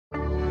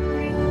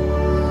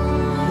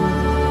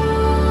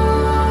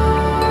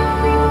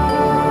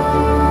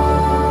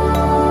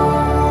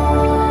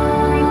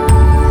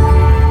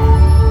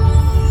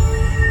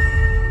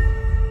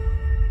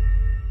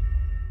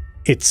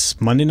It's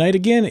Monday night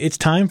again. It's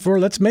time for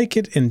Let's Make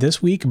It. And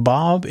this week,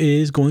 Bob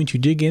is going to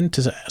dig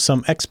into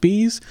some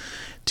XPs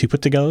to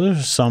put together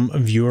some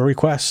viewer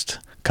requests.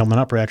 Coming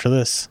up right after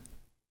this.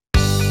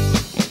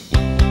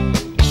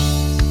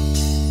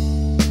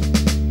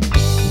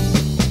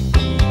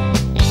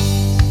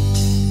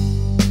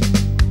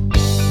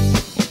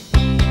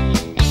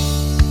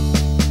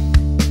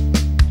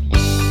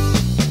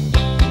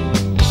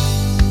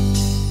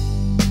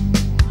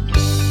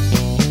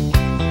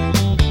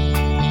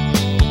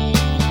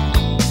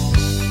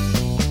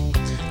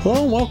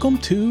 Hello and welcome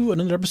to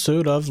another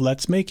episode of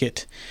Let's Make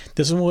It.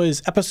 This one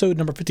was episode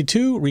number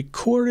 52,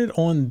 recorded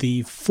on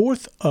the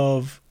 4th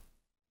of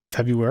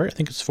February. I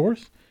think it's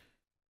 4th?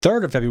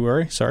 3rd of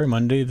February. Sorry,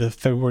 Monday, the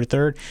February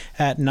 3rd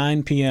at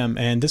 9 p.m.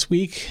 And this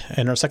week,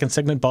 in our second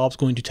segment, Bob's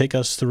going to take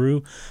us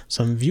through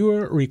some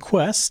viewer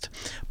requests.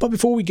 But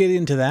before we get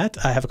into that,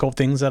 I have a couple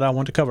things that I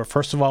want to cover.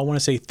 First of all, I want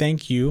to say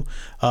thank you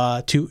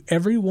to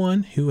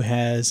everyone who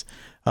has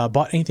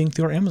bought anything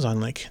through our Amazon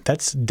link.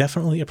 That's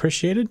definitely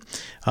appreciated,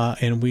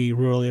 and we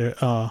really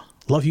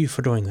love you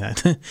for doing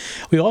that.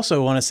 We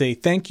also want to say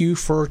thank you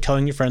for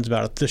telling your friends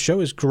about it. The show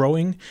is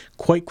growing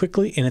quite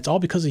quickly, and it's all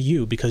because of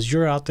you, because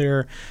you're out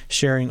there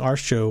sharing our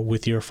show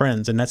with your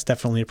friends, and that's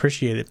definitely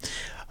appreciated.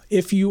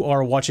 If you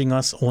are watching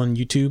us on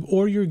YouTube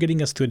or you're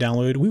getting us to a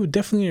download, we would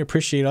definitely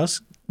appreciate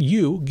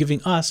you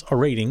giving us a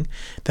rating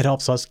that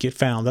helps us get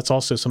found. That's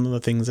also some of the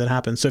things that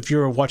happen. So if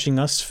you're watching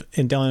us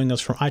and downloading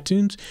us from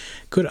iTunes,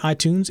 go to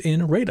iTunes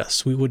and rate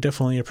us. We would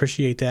definitely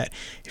appreciate that.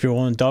 If you're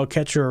on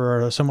Dogcatcher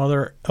or some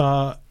other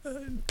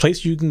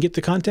place you can get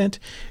the content,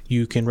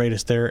 you can rate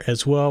us there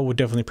as well. We'd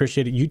definitely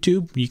appreciate it.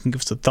 YouTube, you can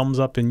give us a thumbs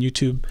up in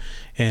YouTube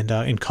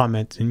and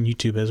comment in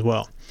YouTube as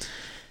well.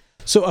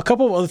 So a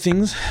couple of other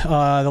things.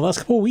 The last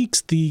couple of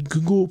weeks, the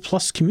Google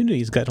Plus community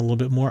has gotten a little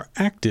bit more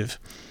active.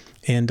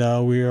 And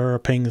we are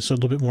paying a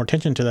little bit more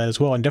attention to that as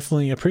well, and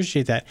definitely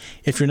appreciate that.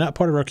 If you're not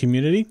part of our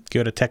community,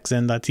 go to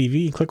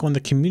techzen.tv and click on the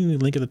community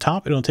link at the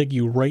top. It'll take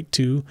you right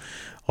to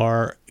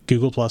our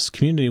Google Plus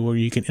community where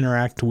you can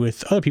interact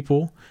with other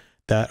people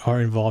that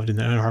are involved in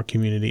our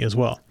community as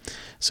well.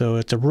 So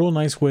it's a real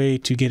nice way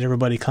to get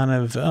everybody kind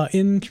of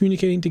in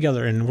communicating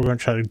together, and we're going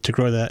to try to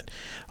grow that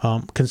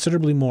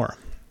considerably more.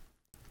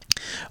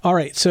 All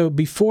right, so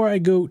before I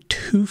go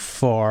too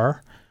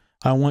far,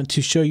 I want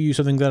to show you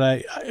something that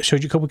I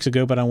showed you a couple weeks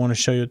ago, but I want to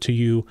show it to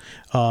you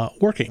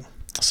working.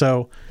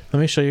 So let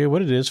me show you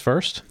what it is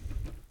first.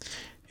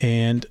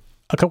 And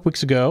a couple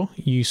weeks ago,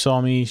 you saw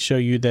me show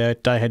you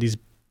that I had these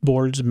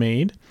boards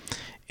made.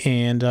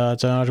 And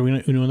it's an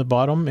Arduino Uno on the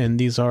bottom, and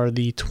these are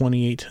the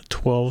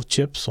 2812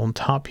 chips on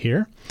top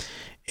here.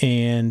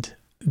 And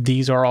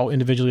these are all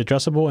individually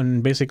addressable,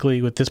 and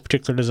basically with this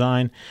particular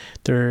design,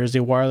 there's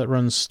a wire that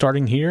runs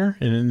starting here,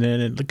 and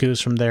then it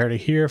goes from there to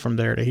here, from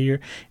there to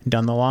here, and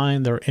down the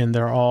line.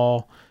 They're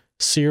all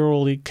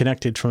serially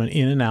connected from an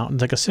in and out.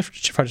 It's like a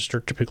shift register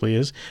typically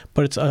is,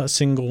 but it's a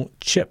single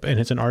chip,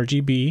 and it's an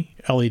RGB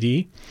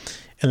LED.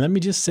 And let me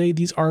just say,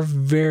 these are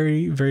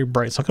very, very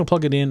bright. So I'm going to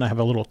plug it in. I have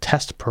a little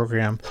test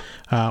program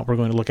we're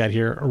going to look at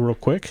here real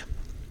quick.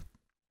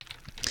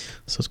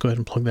 So let's go ahead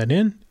and plug that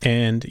in,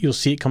 and you'll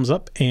see it comes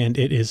up, and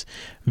it is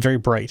very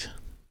bright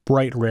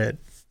red.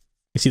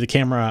 You see the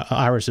camera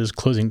iris is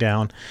closing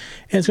down,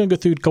 and it's going to go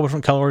through a couple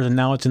different colors, and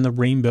now it's in the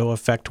rainbow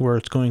effect where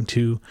it's going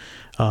to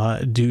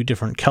do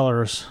different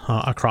colors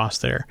across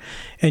there.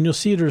 And you'll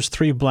see there's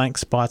 3 blank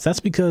spots.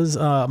 That's because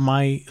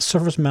my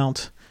surface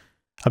mount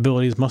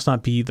abilities must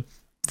not be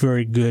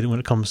very good when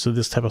it comes to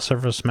this type of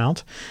surface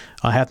mount.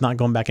 I have not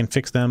gone back and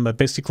fixed them, but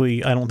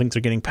basically I don't think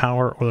they're getting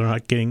power, or they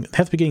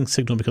have to be getting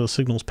signal because the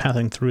signal is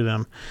passing through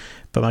them.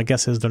 But my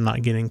guess is they're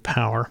not getting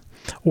power,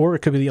 or it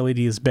could be the LED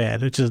is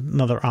bad, which is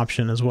another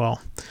option as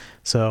well.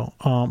 So,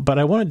 but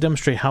I want to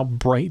demonstrate how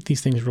bright these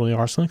things really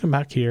are. So I'm going to come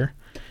back here,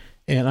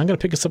 and I'm going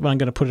to pick this up and I'm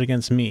going to put it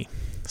against me.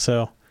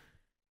 So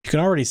you can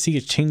already see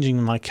it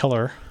changing my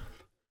color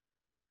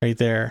right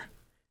there.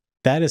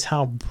 That is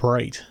how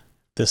bright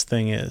this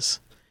thing is.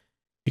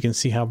 You can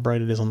see how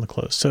bright it is on the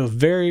close. So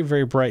very,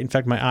 very bright. In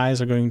fact, my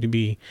eyes are going to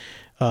be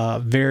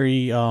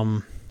very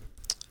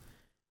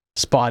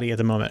spotty at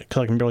the moment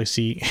because I can barely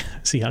see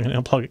how I'm going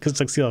to unplug it because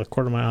it's like see a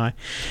quarter of my eye.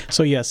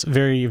 So yes,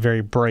 very,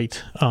 very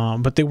bright,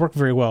 but they work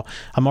very well.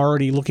 I'm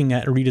already looking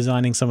at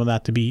redesigning some of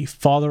that to be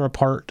farther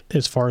apart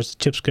as far as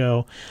the chips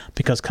go,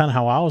 because kind of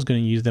how I was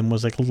going to use them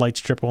was like a light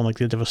strip on like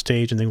the edge of a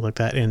stage and things like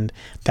that, and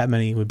that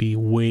many would be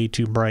way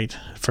too bright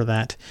for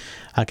that.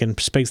 I can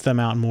space them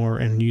out more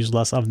and use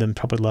less of them,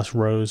 probably less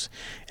rows,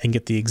 and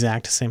get the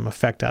exact same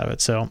effect out of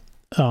it. So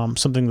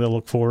something to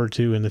look forward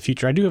to in the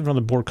future. I do have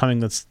another board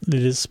coming it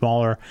is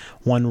smaller,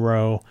 1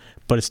 row,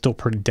 but it's still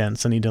pretty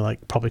dense. I need to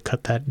probably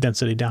cut that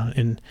density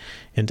down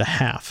into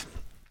half.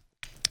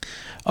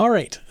 All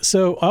right,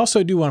 so I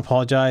also do want to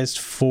apologize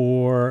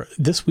for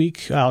this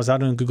week. I was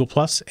out on Google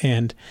Plus,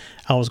 and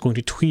I was going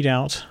to tweet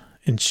out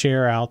and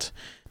share out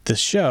the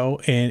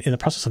show, and in the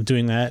process of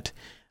doing that,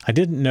 I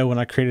didn't know when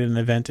I created an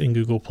event in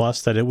Google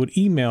Plus that it would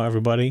email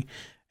everybody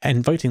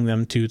inviting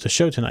them to the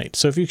show tonight.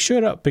 So if you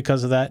showed up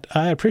because of that,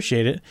 I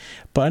appreciate it.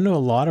 But I know a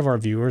lot of our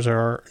viewers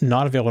are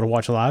not available to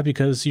watch live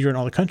because you're in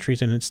other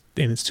countries and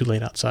it's too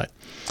late outside.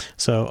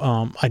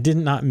 So I did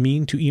not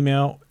mean to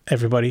email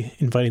everybody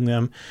inviting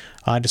them.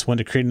 I just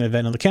wanted to create an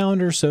event on the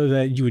calendar so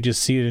that you would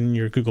just see it in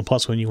your Google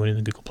Plus when you went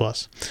into Google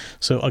Plus.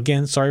 So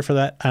again, sorry for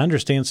that. I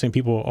understand some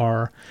people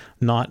are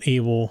not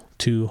able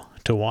to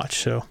watch.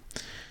 So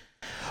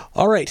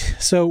all right,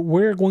 so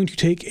we're going to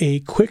take a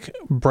quick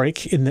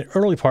break in the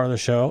early part of the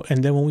show,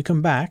 and then when we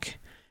come back,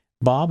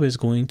 Bob is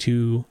going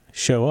to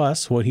show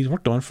us what he's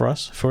worked on for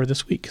us for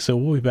this week. So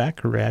we'll be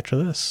back right after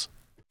this.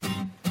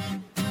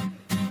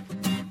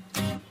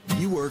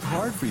 You work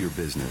hard for your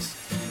business.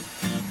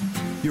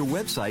 Your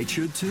website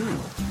should too.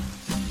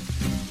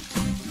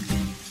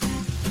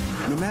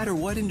 No matter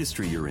what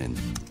industry you're in,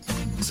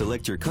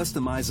 select your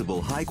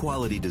customizable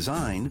high-quality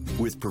design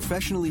with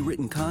professionally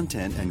written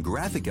content and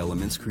graphic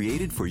elements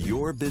created for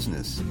your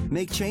business.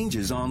 Make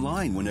changes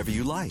online whenever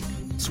you like.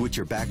 Switch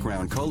your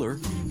background color,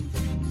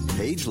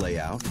 page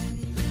layout,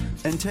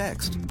 and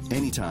text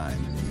anytime.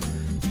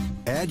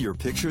 Add your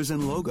pictures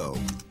and logo.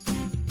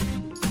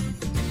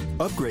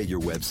 Upgrade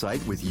your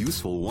website with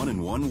useful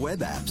one-in-one web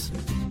apps.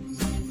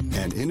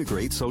 And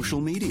integrate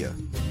social media.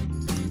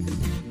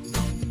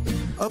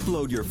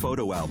 Upload your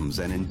photo albums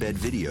and embed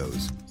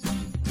videos.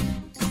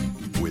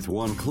 With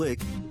one click,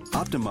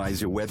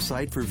 optimize your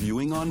website for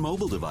viewing on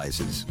mobile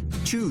devices.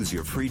 Choose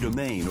your free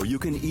domain, or you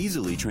can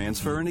easily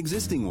transfer an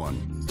existing one.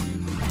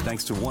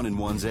 Thanks to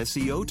One-in-One's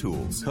SEO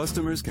tools,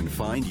 customers can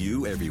find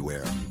you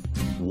everywhere.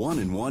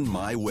 One-in-One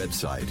My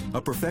Website,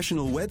 a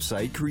professional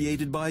website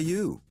created by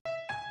you.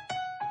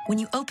 When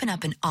you open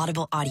up an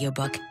Audible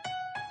audiobook,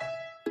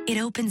 it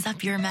opens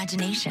up your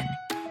imagination.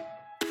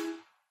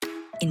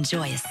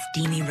 Enjoy a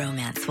steamy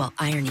romance while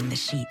ironing the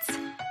sheets.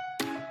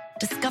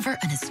 Discover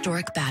an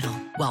historic battle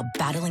while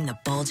battling the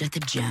bulge at the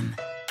gym.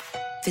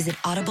 Visit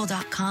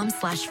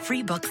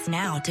audible.com/freebooks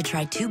now to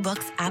try 2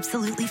 books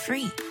absolutely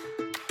free.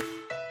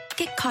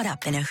 Get caught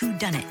up in a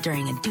whodunit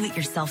during a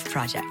do-it-yourself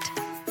project.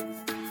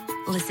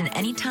 Listen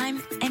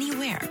anytime,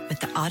 anywhere with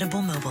the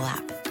Audible mobile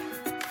app.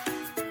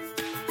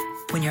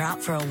 When you're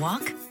out for a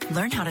walk,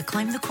 learn how to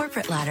climb the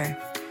corporate ladder.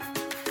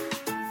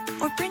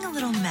 Or bring a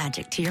little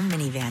magic to your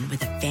minivan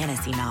with a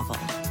fantasy novel.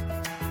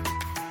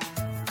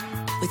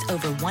 With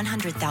over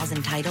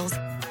 100,000 titles,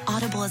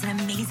 Audible is an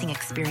amazing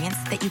experience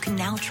that you can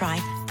now try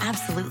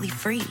absolutely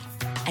free.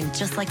 And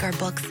just like our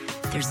books,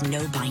 there's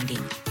no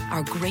binding.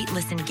 Our great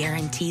listen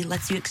guarantee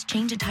lets you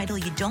exchange a title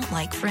you don't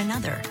like for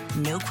another.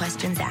 No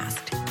questions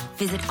asked.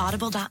 Visit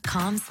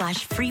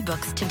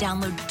audible.com/freebooks to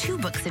download 2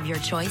 books of your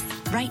choice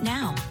right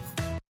now.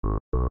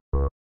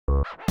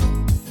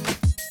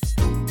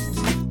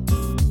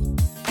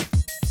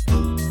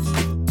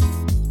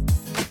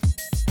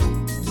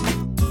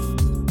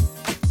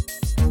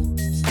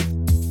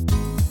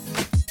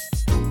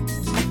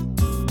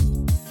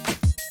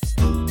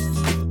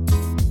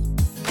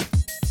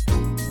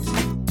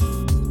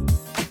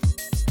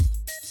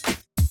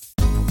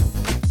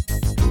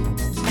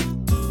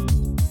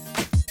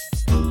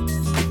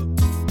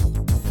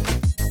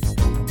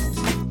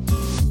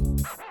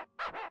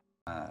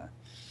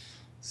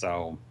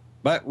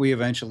 But we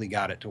eventually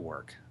got it to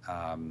work.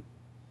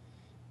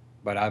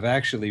 But I've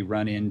actually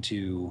run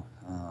into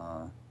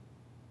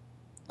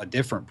a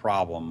different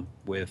problem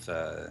with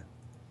the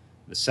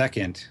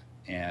second.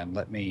 And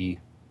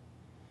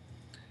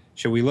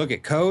should we look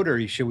at code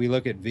or should we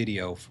look at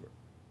video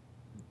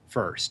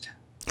first?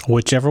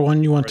 Whichever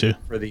one you want to.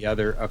 For the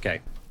other,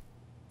 okay.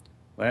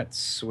 Let's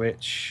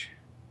switch.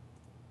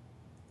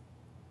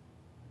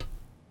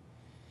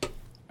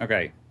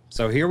 Okay,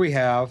 so here we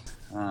have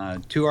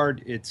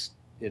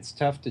it's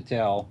tough to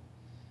tell.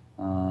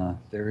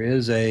 There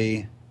is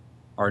a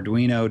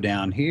Arduino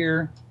down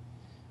here,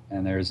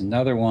 and there's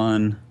another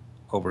one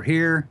over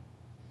here,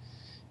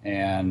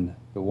 and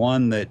the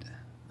one that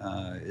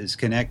is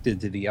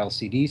connected to the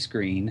LCD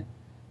screen,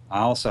 I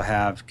also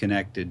have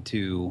connected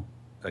to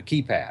a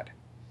keypad.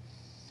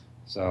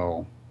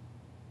 So,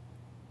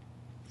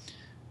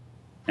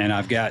 and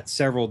I've got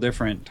several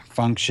different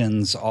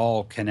functions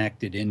all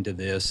connected into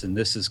this, and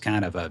this is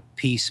kind of a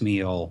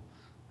piecemeal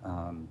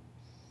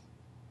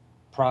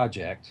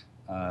project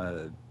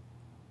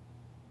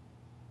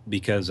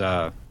because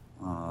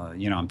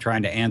I'm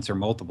trying to answer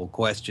multiple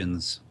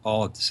questions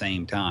all at the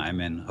same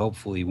time, and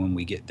hopefully when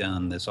we get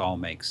done this all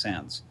makes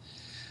sense.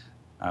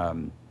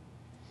 All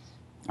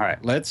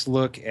right, let's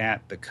look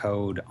at the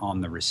code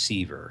on the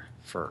receiver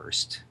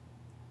first.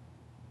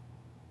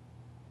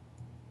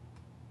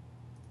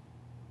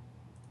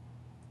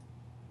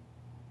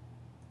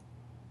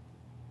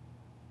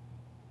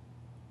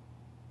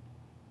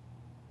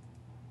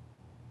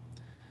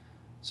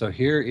 So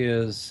here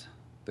is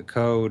the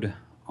code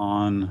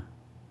on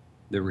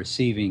the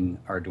receiving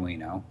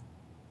Arduino.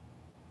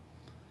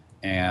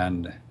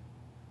 And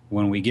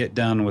when we get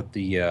done with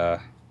the, I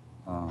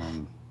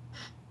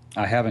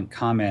haven't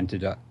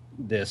commented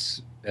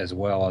this as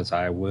well as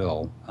I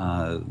will.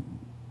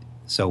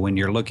 So when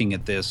you're looking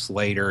at this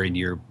later and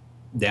you're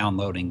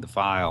downloading the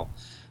file,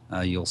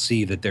 you'll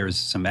see that there's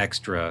some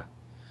extra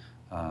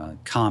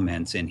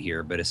comments in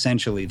here, but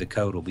essentially the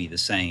code will be the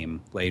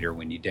same later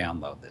when you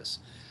download this.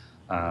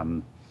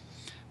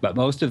 But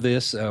most of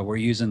this, we're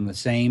using the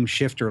same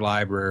shifter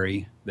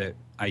library that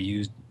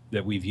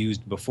we've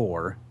used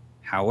before.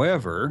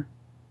 However,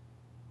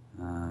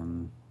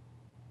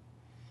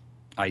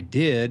 I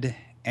did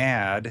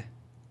add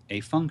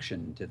a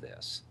function to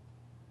this.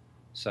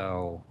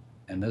 So,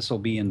 and this will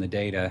be in the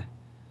data.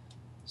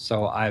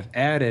 So I've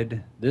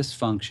added this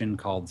function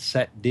called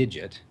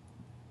setDigit,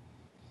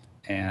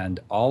 and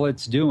all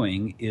it's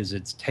doing is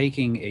it's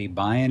taking a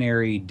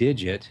binary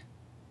digit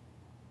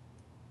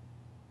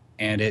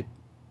and it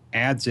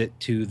adds it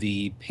to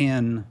the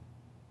pin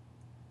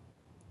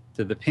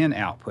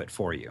output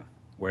for you,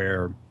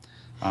 where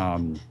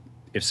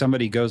if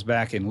somebody goes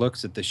back and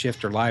looks at the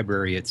shifter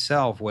library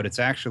itself, what it's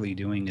actually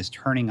doing is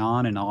turning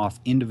on and off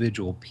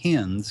individual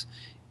pins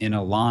in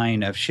a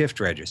line of shift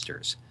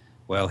registers.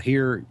 Well,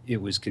 here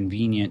it was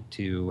convenient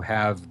to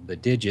have the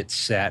digits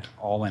set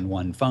all in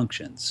one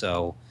function.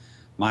 So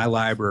my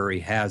library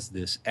has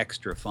this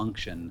extra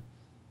function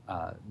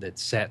that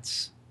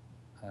sets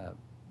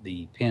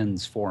the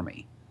pins for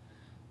me.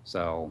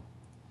 So,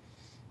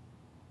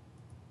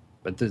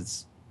 but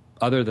this,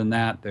 other than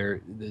that,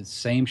 they're the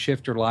same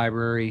shifter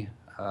library,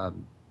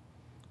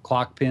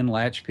 clock pin,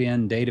 latch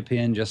pin, data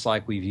pin, just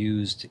like we've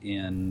used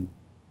in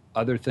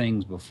other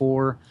things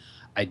before.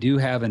 I do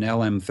have an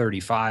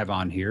LM35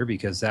 on here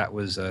because that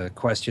was a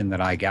question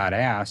that I got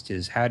asked,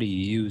 is how do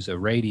you use a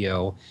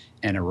radio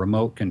and a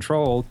remote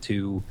control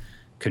to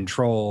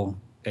control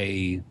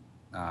a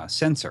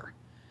sensor?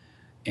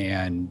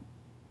 And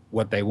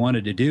what they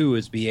wanted to do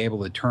is be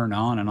able to turn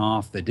on and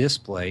off the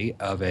display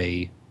of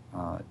a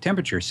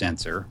temperature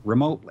sensor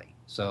remotely.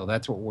 So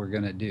that's what we're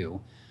going to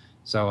do.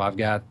 So I've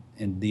got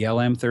in the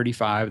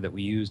LM35 that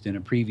we used in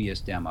a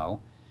previous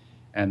demo,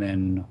 and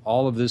then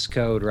all of this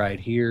code right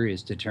here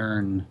is to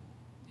turn,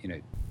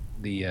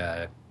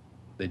 the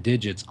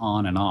digits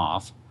on and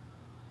off.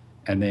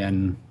 And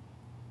then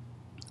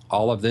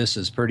all of this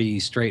is pretty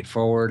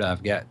straightforward.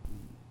 I've got,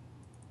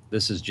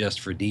 this is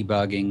just for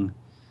debugging.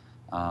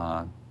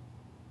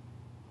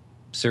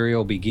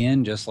 Serial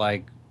begin, just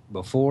like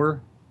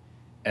before.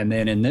 And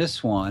then in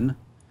this one,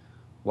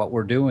 what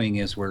we're doing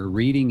is we're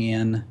reading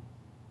in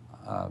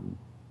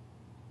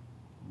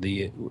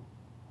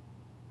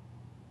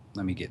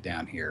let me get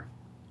down here.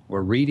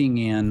 We're reading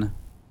in,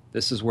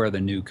 this is where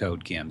the new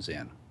code comes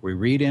in. We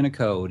read in a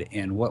code,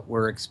 and what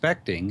we're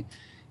expecting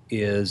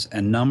is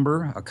a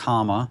number, a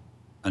comma,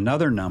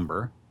 another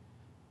number,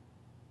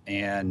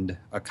 and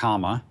a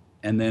comma,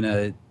 and then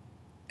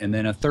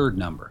a third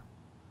number.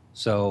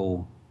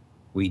 So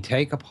we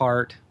take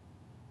apart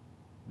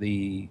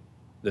the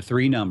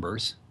three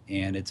numbers,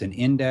 and it's an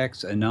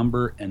index, a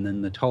number, and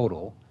then the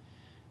total.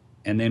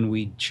 And then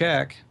we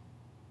check,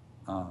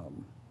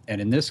 and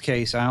in this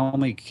case,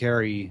 I'm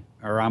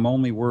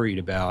only worried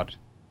about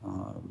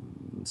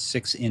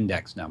 6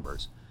 index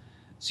numbers.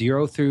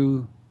 0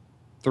 through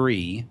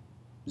 3,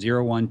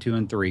 0, 1, 2,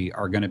 and 3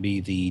 are going to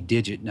be the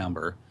digit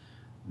number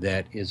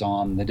that is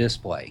on the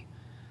display.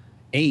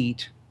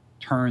 8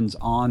 turns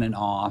on and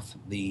off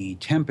the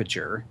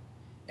temperature,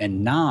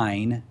 and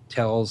 9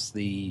 tells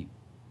the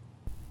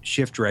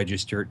shift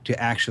register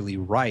to actually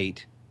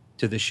write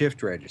to the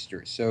shift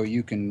register. So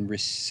you can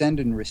send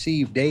and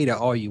receive data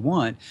all you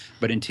want,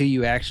 but until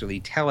you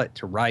actually tell it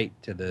to write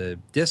to the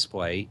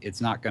display,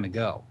 it's not going to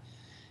go.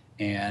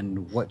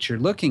 And what you're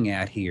looking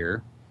at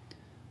here,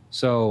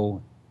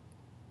 so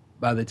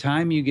by the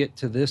time you get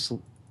to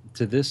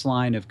this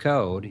line of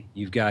code,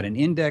 you've got an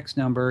index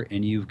number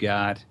and you've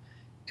got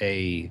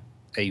a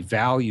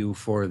value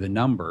for the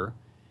number,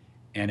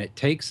 and it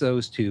takes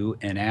those two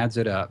and adds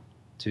up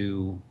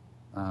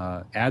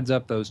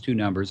those two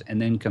numbers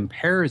and then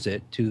compares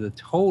it to the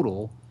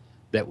total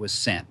that was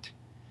sent.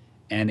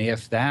 And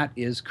if that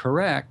is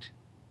correct,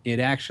 it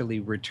actually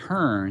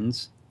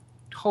returns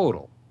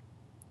total.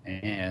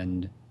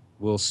 And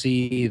we'll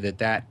see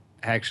that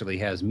actually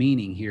has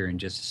meaning here in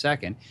just a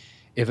second.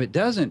 If it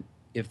doesn't,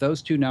 if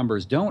those two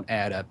numbers don't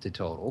add up to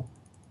total,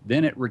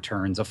 then it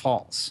returns a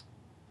false.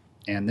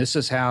 And this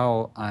is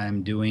how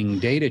I'm doing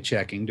data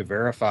checking to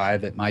verify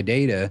that my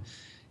data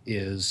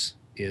is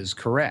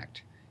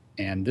correct.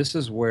 And this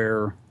is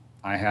where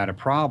I had a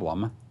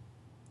problem.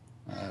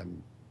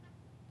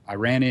 I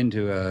ran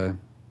into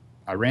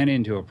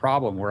a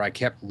problem where I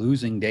kept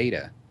losing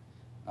data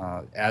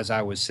as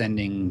I was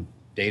sending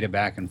data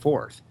back and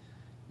forth.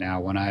 Now,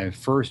 when I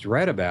first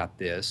read about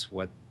this,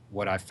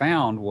 what I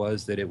found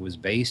was that it was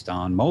based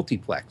on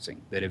multiplexing,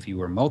 that if you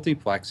were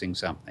multiplexing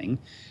something,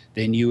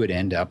 then you would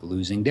end up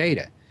losing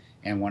data.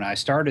 And when I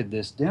started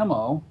this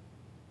demo,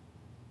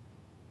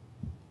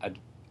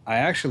 I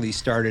actually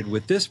started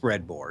with this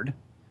breadboard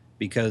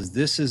because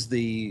this is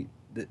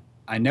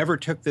I never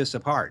took this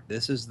apart.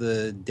 This is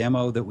the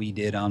demo that we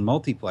did on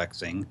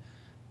multiplexing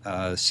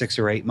 6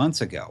 or 8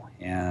 months ago.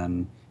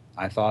 And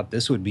I thought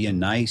this would be a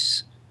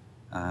nice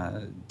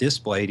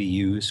display to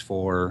use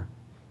for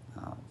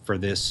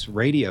this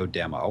radio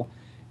demo.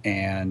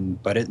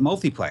 but it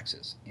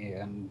multiplexes.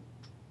 And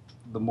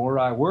the more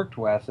I worked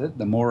with it,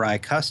 the more I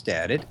cussed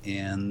at it,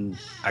 and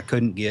I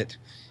couldn't get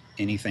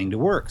anything to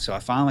work. So I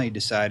finally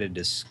decided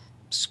to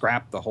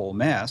scrap the whole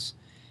mess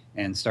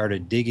and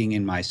started digging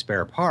in my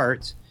spare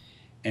parts,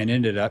 and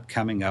ended up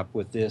coming up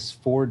with this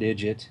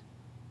 4-digit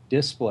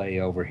display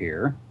over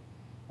here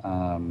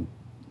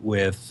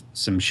with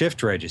some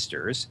shift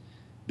registers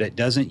that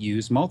doesn't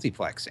use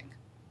multiplexing.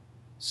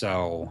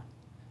 So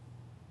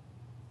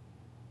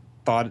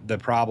thought the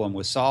problem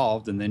was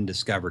solved, and then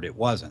discovered it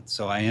wasn't.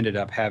 So I ended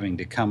up having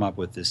to come up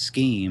with this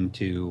scheme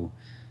to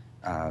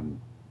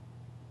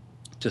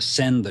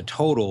send the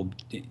total,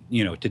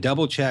 to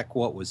double check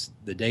what was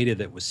the data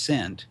that was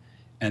sent,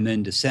 and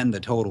then to send the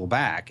total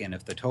back. And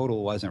if the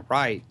total wasn't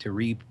right, to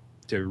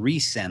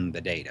resend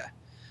the data.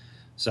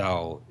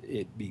 So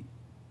it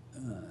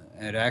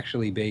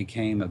actually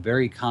became a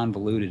very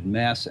convoluted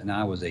mess, and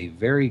I was a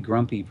very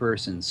grumpy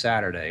person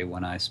Saturday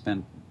when I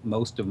spent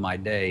most of my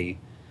day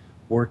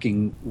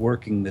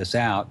working this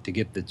out to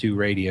get the two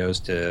radios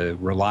to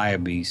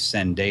reliably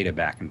send data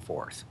back and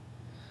forth.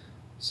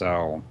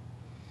 So,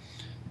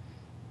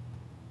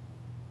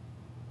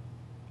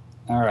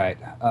 all right.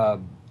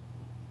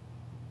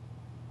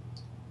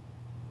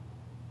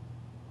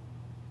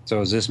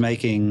 So is this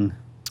making?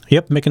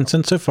 Yep, making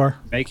sense so far.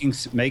 Making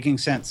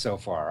sense so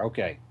far.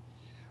 Okay.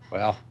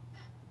 Well,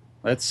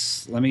 let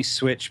me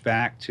switch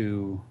back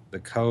to the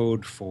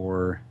code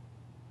for.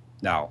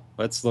 No,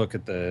 let's look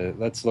at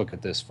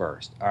this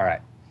first. All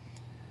right.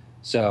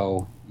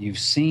 So you've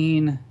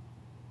seen.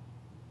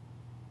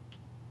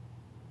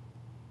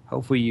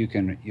 Hopefully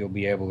you'll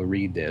be able to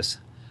read this.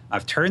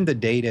 I've turned the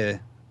data.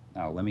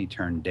 Now let me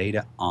turn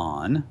data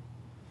on.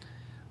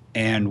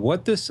 And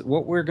what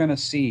we're going to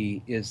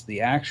see is the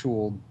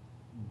actual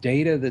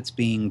data that's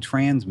being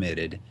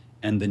transmitted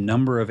and the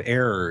number of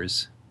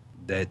errors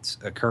that's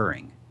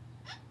occurring.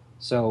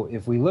 So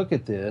if we look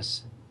at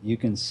this, you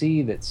can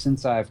see that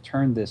since I've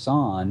turned this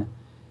on,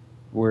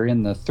 we're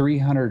in the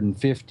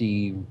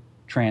 350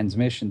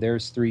 transmission.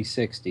 There's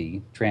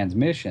 360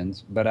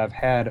 transmissions, but I've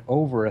had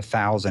over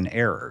 1,000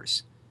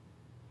 errors.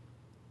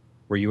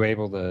 Were you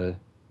able to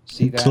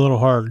see that? It's a little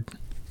hard.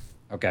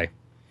 Okay.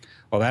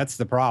 Well, that's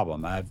the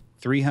problem. I have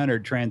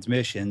 300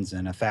 transmissions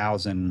and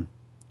 1,000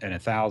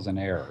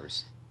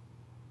 errors.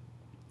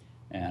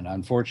 And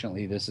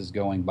unfortunately, this is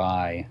going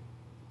by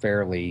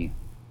fairly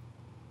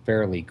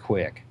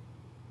quick.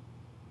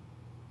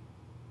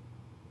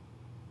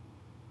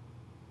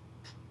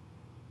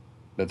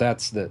 But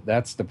that's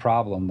the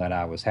problem that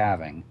I was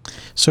having.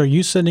 So are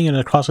you sending it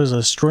across as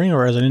a string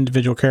or as an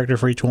individual character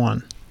for each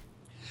one?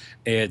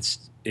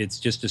 It's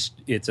just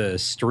a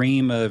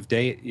stream of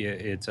data.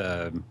 It's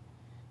a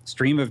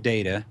stream of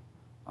data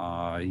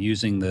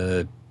using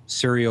the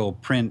serial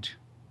print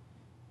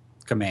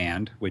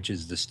command, which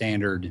is the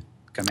standard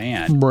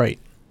command. Right.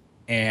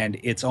 And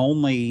it's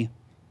only,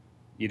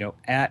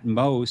 at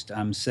most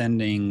I'm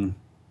sending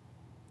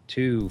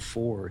 2,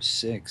 4,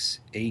 6,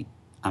 8.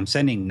 I'm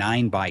sending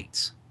 9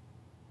 bytes.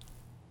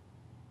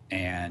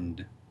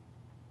 And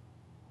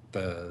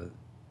the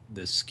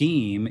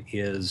scheme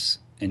is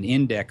an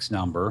index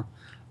number,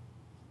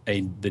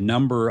 the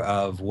number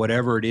of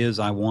whatever it is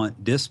I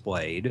want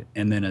displayed,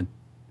 and then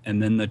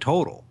the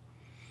total.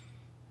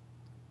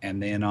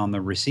 And then on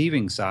the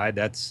receiving side,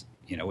 that's,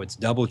 it's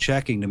double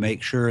checking to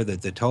make sure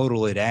that the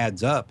total it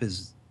adds up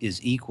is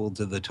equal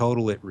to the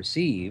total it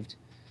received.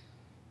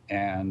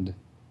 And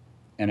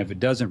if it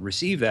doesn't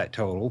receive that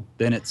total,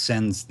 then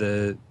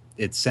the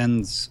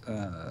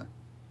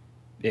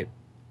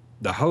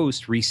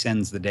host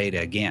resends the data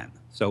again.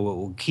 So it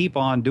will keep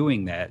on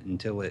doing that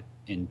until it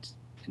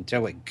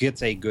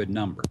gets a good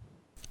number.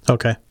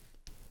 Okay.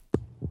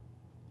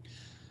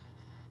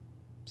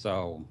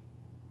 So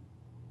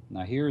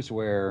now here's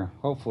where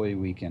hopefully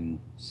we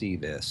can see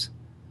this.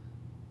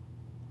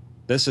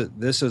 This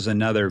is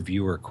another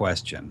viewer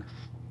question,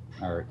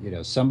 or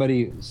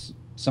somebody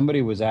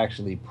was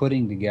actually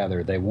putting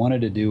together. They wanted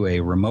to do a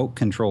remote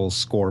control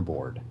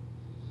scoreboard.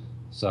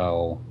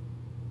 So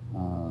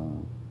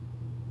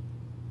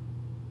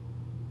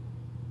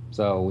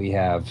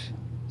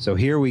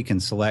here we can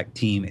select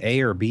team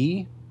A or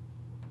B,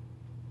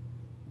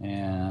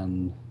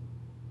 and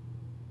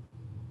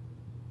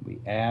we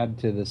add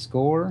to the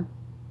score.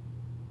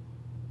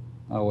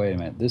 Oh, wait a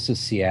minute. This is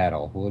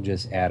Seattle. We'll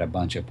just add a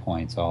bunch of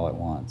points all at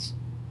once.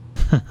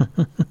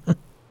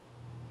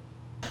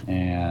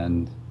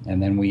 And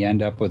then we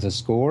end up with a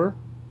score,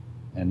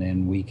 and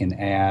then we can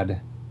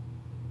add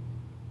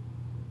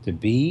to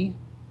B.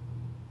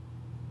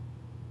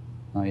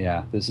 Oh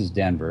yeah, this is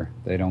Denver.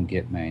 They don't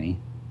get many.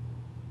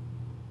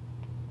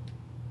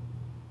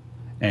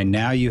 And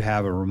now you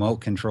have a remote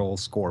control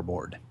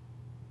scoreboard.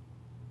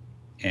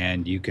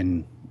 And you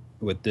can,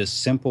 with this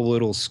simple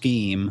little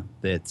scheme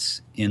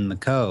that's in the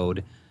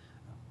code,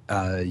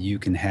 you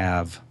can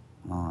have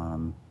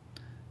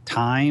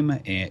time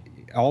and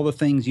all the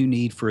things you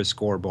need for a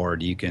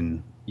scoreboard. You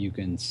can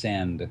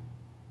send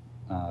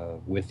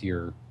with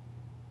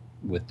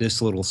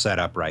this little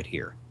setup right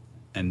here.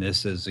 And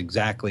this is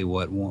exactly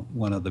what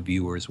one of the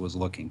viewers was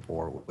looking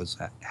for, was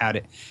how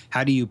do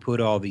you put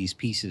all these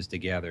pieces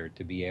together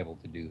to be able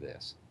to do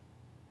this?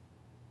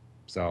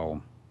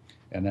 So,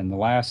 and then the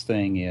last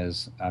thing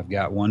is I've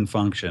got one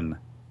function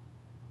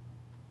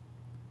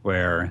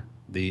where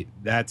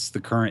that's the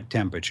current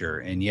temperature.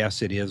 And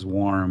yes, it is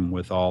warm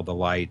with all the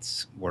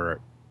lights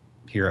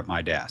here at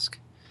my desk.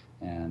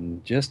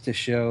 And just to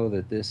show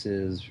that this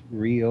is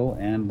real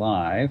and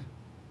live,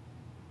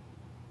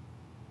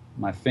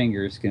 my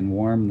fingers can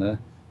warm the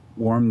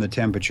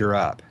temperature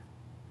up.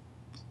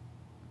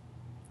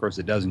 Of course,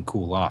 it doesn't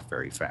cool off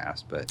very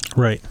fast, but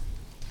right.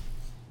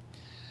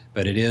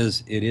 But it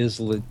is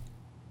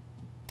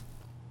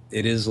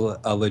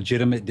a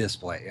legitimate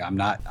display. I'm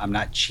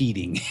not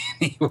cheating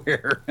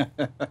anywhere.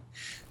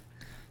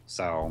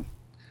 So,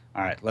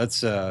 all right,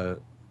 let's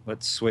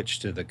switch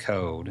to the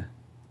code.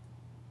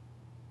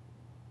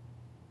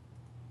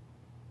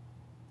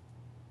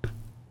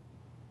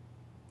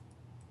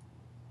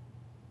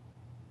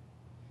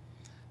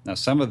 Now,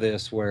 some of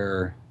this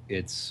where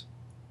it's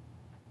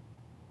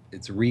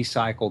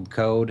recycled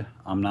code,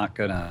 I'm not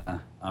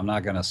gonna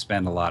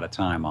spend a lot of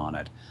time on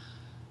it.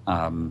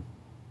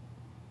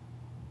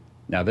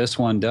 Now, this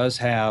one does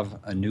have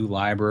a new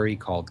library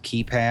called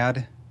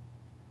KeyPad,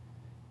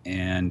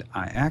 and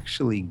I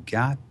actually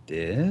got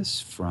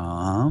this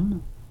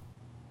from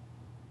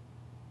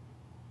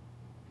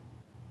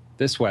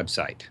this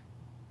website.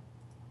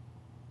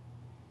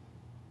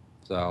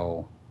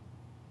 So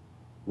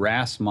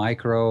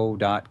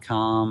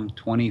rasmicro.com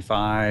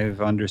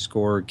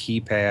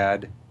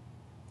 25_keypad.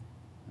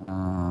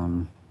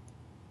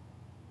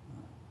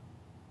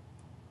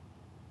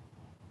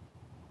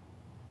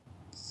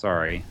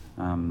 Sorry.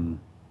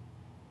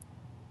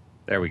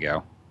 There we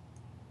go.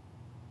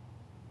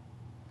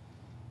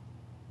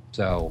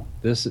 So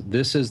this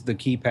is the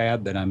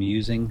keypad that I'm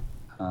using.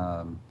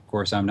 Of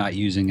course, I'm not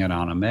using it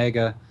on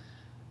Omega,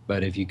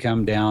 but if you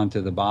come down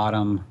to the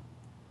bottom,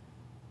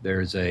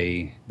 there's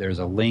a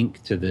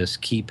link to this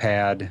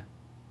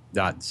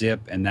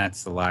keypad.zip, and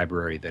that's the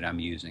library that I'm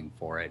using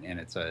for it.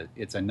 And it's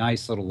a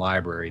nice little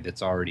library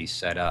that's already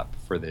set up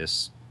for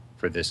this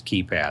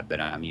keypad that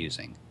I'm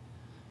using.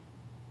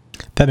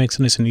 That makes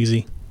it nice and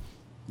easy.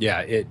 Yeah,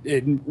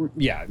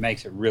 it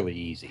makes it really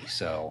easy.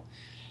 So,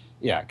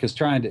 yeah, because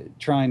trying to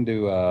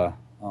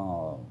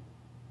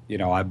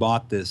I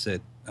bought this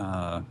at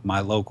my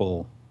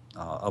local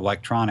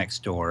electronics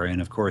store,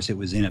 and of course it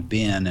was in a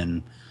bin,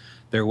 and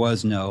there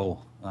wasn't a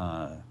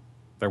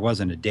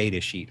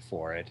data sheet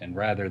for it. And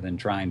rather than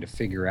trying to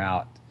figure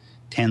out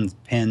 10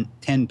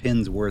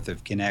 pins worth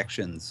of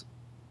connections,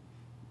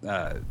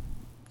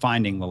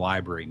 finding the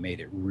library made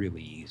it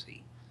really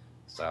easy.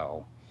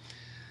 So,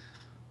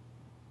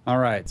 all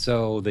right,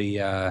 so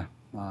the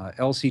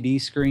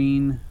LCD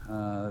screen,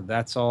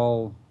 that's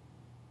all.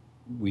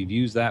 We've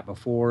used that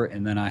before,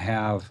 and then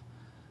I've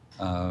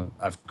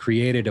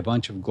created a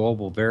bunch of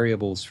global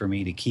variables for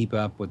me to keep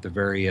up with the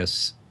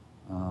various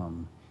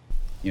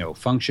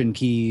function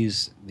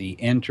keys. The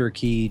enter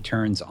key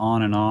turns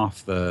on and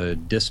off the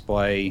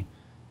display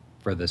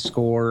for the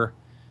score,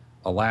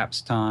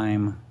 elapsed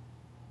time.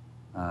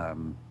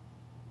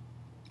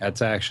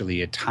 That's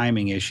actually a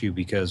timing issue,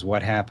 because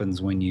what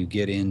happens when you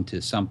get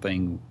into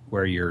something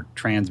where you're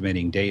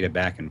transmitting data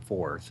back and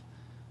forth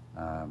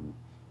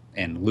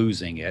and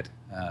losing it.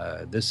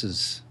 This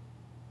is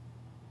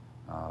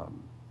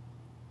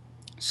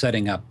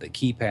setting up the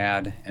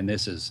keypad, and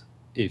this is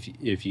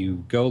if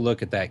you go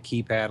look at that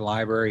keypad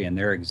library and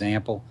their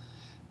example,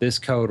 this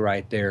code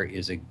right there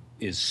is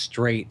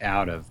straight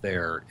out of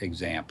their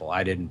example.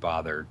 I didn't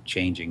bother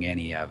changing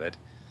any of it.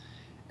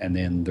 And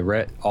then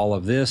all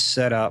of this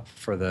setup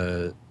for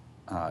the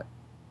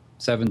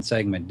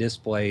 7-segment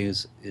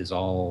displays is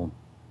all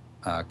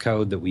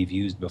code that we've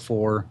used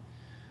before.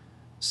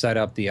 Set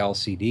up the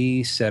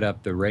LCD, set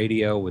up the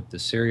radio with the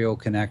serial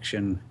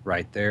connection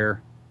right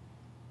there.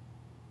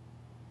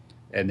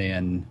 And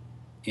then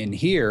in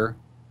here,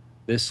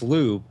 this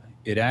loop,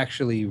 it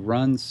actually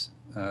runs,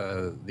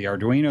 the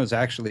Arduino is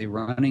actually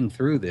running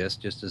through this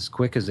just as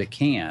quick as it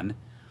can.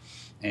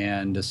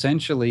 And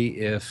essentially,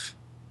 if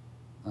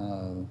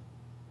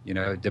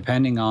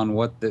depending on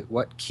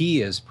what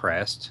key is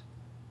pressed,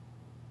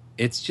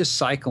 it's just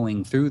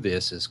cycling through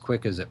this as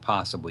quick as it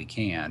possibly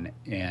can.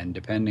 And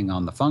depending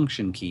on the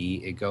function key,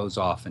 it goes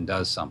off and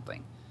does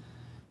something.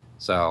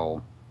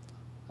 So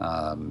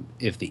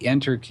if the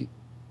enter key,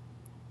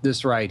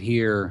 this right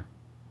here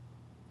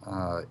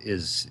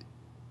is,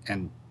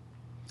 and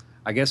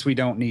I guess we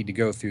don't need to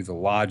go through the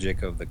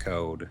logic of the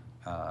code,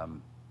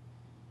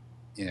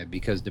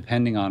 because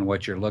depending on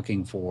what you're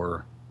looking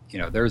for,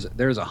 there's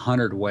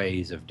 100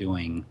 ways of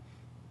doing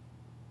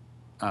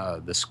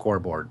the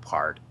scoreboard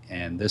part,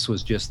 and this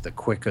was just the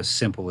quickest,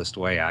 simplest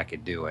way I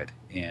could do it.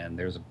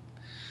 And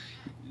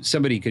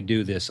somebody could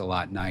do this a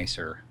lot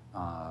nicer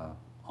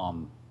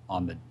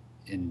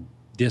in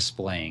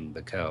displaying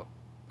the code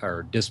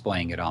or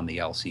displaying it on the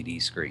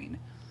LCD screen.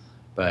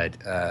 But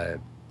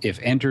if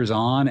enter's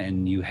on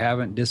and you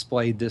haven't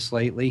displayed this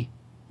lately,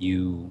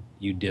 you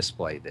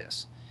display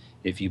this.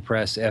 If you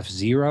press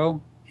F0,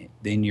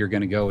 then you're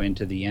going to go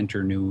into the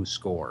enter new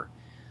score.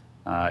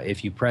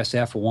 If you press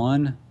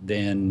F1,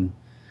 then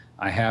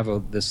I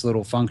have this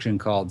little function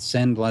called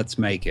send let's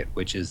make it,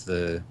 which is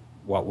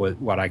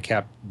what I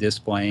kept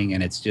displaying,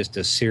 and it's just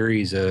a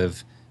series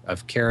of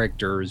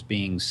characters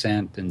being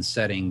sent and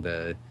setting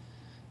the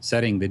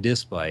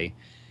display.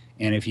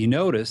 And if you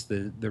notice,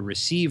 the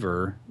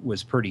receiver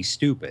was pretty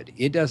stupid.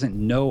 It doesn't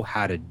know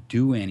how to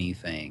do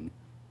anything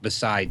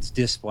besides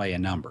display a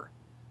number,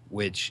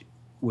 which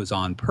was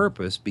on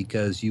purpose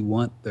because you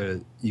want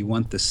the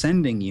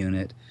sending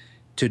unit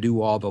to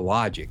do all the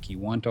logic. You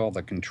want all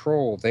the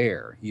control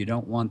there. You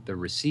don't want the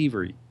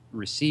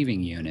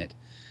receiving unit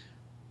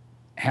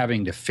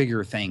having to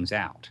figure things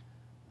out,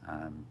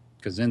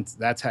 because then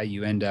that's how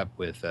you end up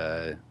with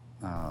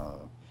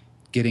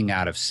getting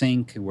out of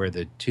sync, where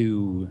the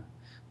two,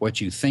 what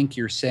you think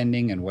you're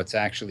sending and what's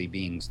actually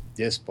being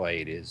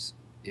displayed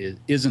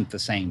isn't the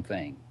same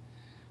thing.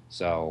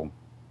 So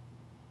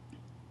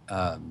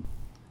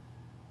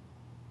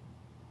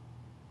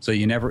so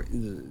you never,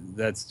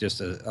 that's just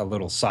a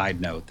little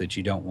side note that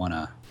you don't want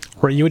to.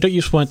 Right, you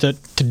just want to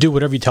do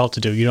whatever you tell it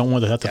to do. You don't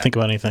want to have to think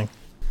about anything.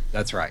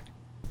 That's right.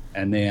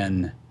 And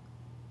then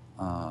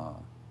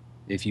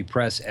if you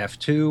press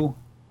F2,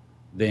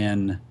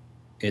 then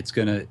it's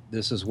gonna,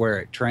 this is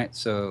where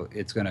so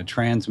it's gonna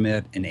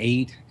transmit an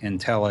 8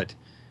 and tell it,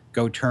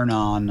 go turn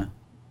on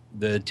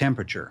the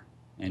temperature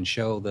and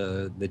show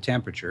the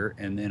temperature.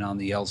 And then on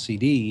the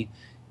LCD,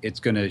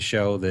 it's gonna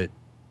show that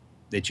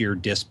you're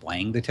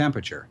displaying the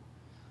temperature.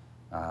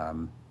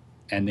 And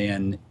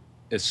then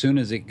as soon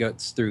as it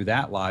gets through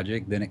that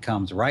logic, then it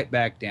comes right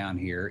back down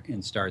here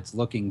and starts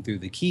looking through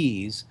the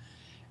keys.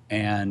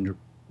 And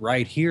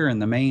right here in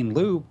the main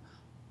loop,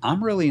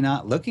 I'm really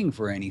not looking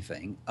for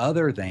anything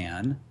other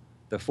than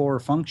the 4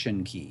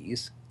 function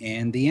keys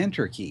and the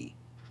enter key.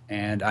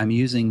 And I'm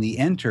using the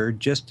enter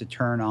just to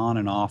turn on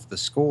and off the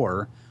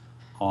score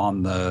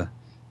on the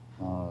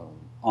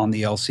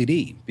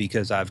LCD,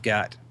 because I've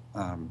got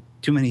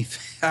too many.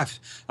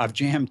 I've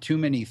jammed too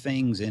many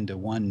things into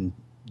one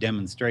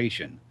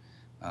demonstration.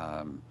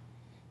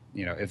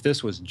 If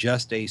this was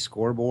just a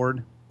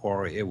scoreboard,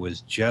 or it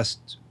was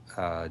just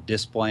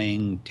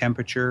displaying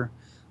temperature,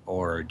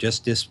 or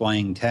just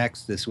displaying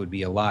text, this would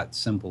be a lot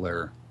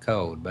simpler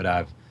code. But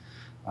I've,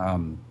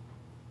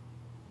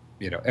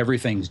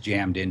 everything's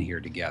jammed in here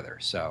together.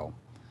 So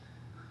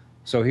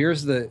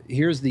here's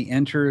the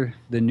enter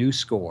the new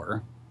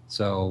score.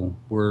 So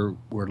we're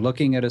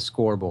looking at a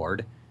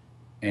scoreboard,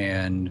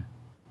 and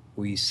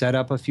we set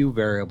up a few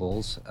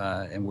variables,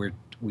 and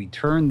we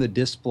turn the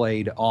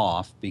displayed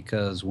off,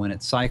 because when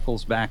it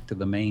cycles back to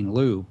the main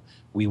loop,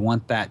 we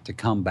want that to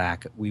come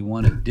back. We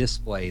want to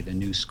display the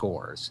new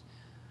scores.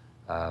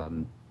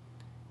 And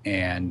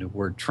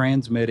we're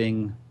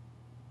transmitting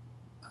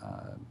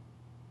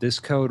this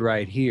code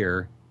right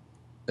here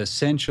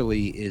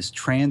essentially is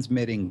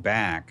transmitting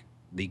back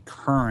the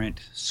current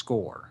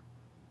score.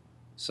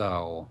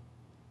 So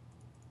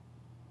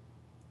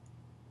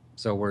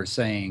we're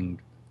saying,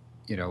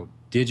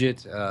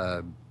 digit,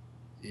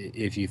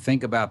 if you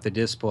think about the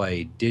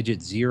display,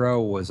 digit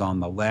 0 was on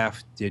the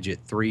left,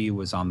 digit 3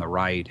 was on the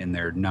right, and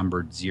they're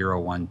numbered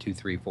 0, 1, 2,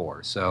 3,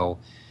 4. So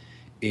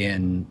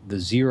in the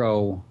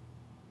zero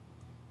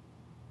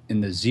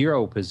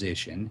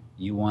position,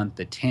 you want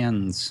the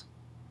tens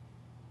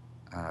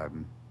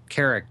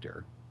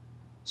character.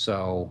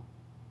 So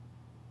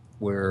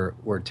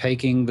we're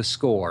taking the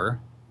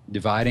score,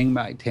 dividing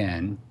by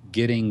 10,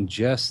 getting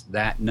just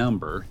that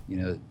number,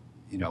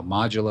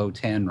 modulo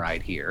 10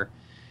 right here,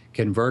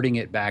 converting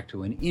it back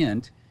to an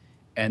int,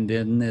 and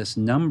then this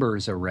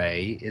numbers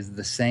array is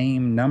the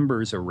same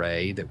numbers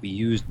array that we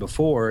used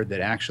before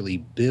that actually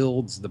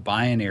builds the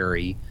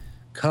binary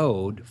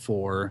code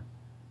for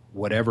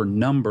whatever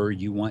number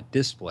you want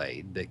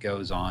displayed that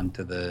goes on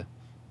to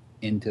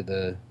into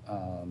the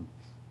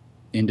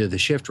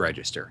shift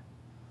register.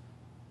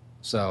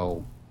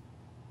 So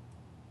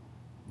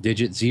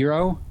digit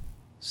 0,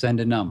 send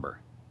a number.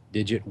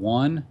 Digit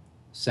 1,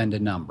 send a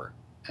number.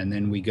 And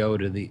then we go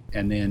to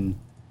and then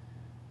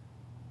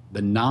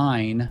the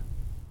 9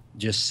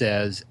 just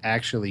says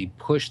actually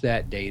push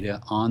that data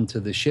onto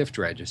the shift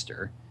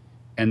register.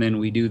 And then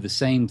we do the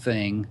same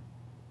thing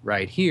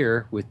right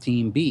here with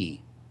team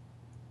B.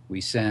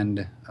 We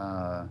send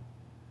the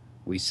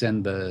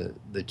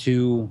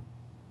two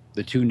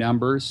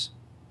numbers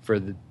for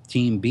the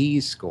team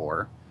B's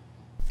score,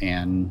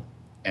 and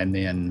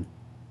then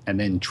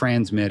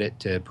transmit it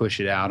to push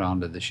it out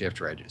onto the shift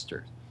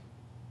register.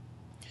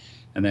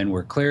 And then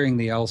we're clearing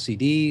the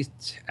LCD,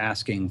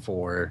 asking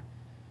for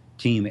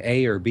team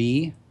A or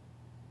B,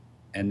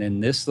 and then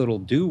this little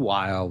do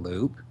while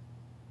loop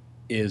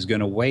is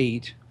going to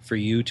wait for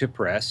you to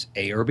press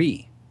A or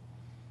B.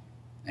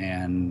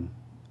 And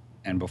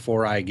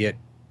before I get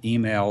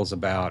emails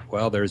about,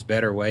 well, there's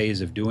better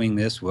ways of doing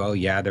this, well,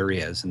 yeah, there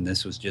is, and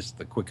this was just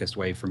the quickest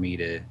way for me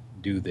to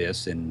do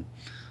this and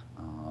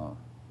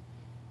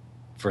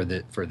for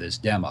this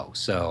demo.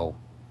 So,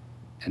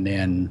 and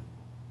then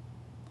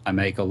I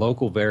make a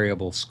local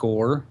variable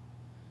score,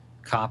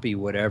 copy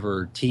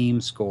whatever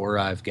team score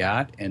I've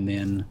got, and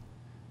then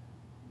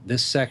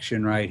this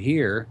section right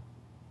here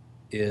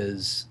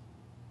is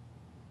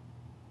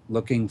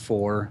looking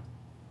for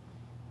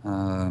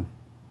you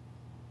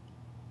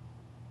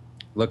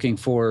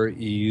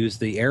use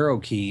the arrow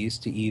keys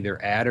to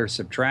either add or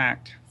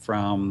subtract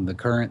from the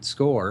current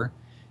score,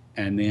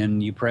 and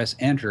then you press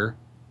enter,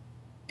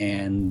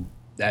 and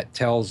that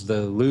tells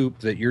the loop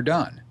that you're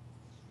done.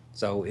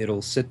 So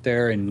it'll sit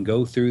there and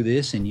go through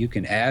this, and you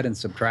can add and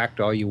subtract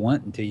all you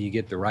want until you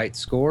get the right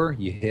score.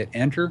 You hit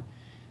enter,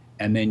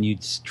 and then you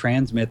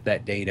transmit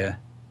that data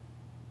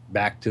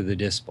back to the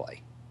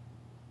display.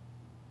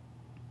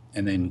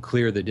 And then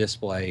clear the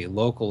display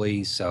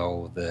locally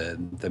so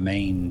the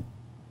main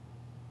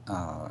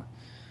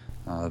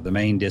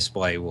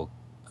display will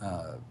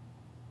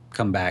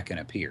come back and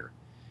appear.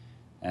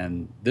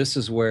 And this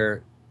is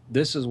what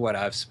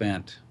I've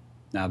spent.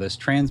 Now this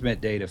transmit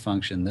data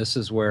function, this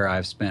is where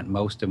I've spent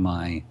most of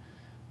my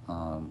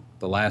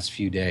the last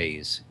few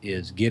days,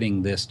 is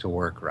getting this to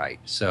work right.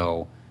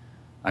 So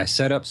I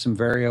set up some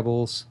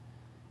variables,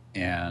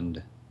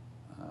 and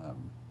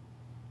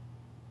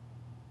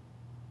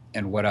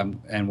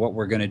what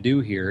we're going to do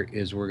here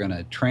is we're going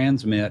to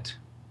transmit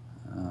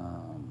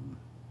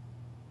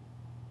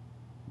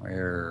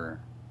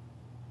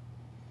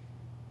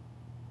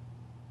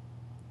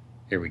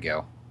here we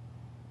go.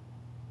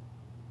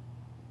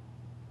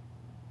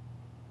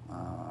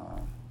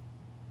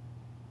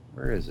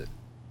 Where is it?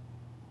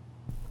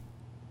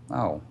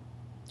 Oh,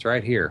 it's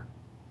right here.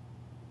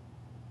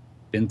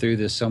 Been through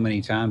this so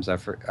many times,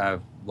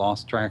 I've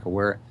lost track of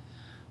where.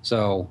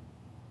 So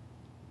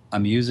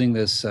I'm using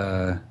this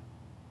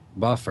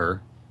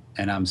buffer,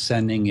 and I'm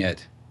sending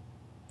it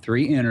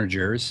 3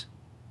 integers,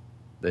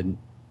 the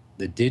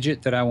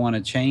digit that I want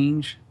to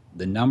change,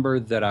 the number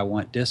that I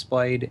want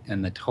displayed,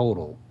 and the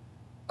total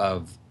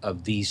of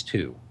these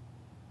 2.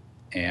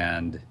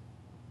 And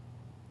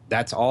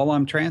that's all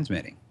I'm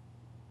transmitting.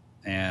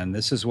 And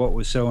this is what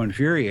was so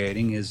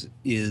infuriating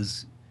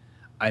is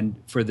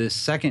for this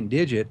second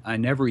digit, I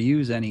never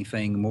use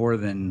anything more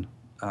than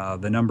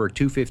the number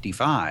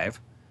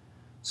 255.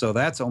 So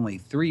that's only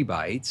 3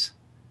 bytes.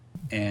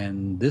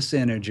 And this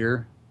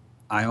integer,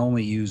 I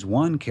only use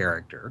 1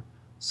 character.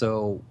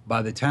 So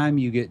by the time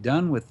you get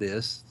done with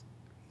this,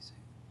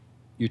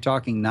 you're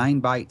talking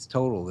 9 bytes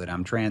total that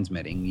I'm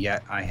transmitting,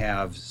 yet I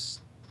have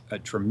a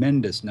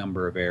tremendous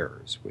number of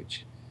errors,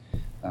 which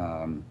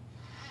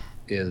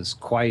is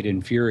quite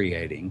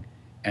infuriating.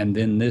 And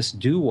then this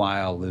do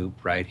while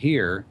loop right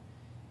here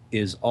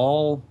is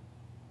all,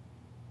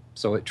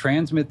 so it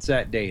transmits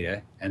that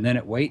data and then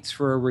it waits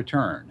for a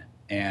return.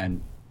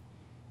 And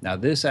now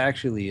this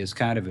actually is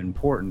kind of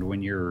important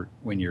when you're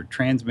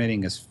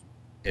transmitting as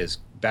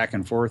back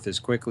and forth as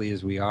quickly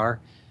as we are.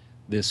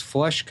 This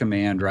flush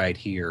command right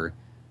here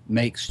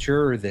makes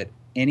sure that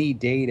any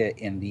data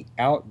in the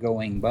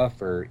outgoing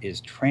buffer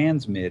is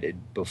transmitted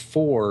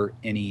before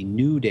any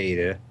new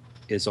data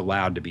is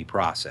allowed to be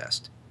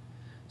processed.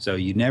 So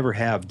you never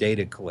have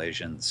data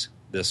collisions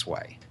this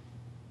way.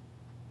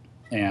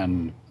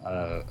 And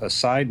a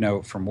side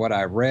note from what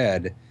I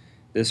read,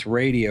 this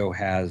radio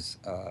has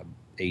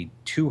a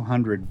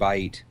 200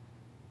 byte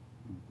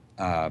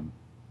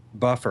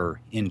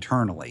buffer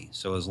internally.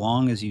 So as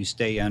long as you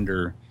stay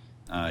under,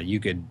 you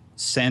could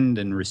send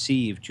and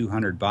receive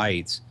 200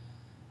 bytes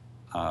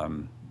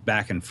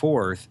back and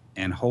forth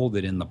and hold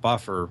it in the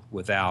buffer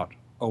without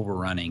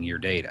overrunning your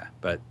data.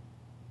 But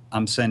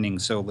I'm sending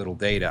so little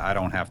data, I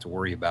don't have to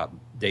worry about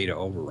data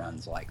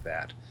overruns like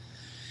that.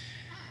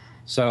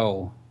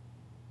 So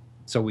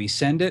we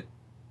send it,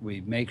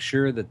 we make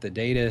sure that the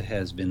data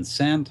has been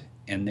sent,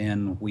 and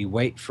then we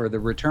wait for the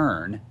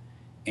return,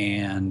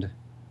 and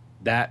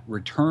that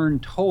return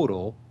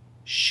total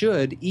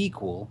should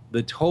equal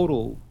the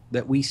total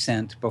that we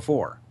sent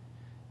before.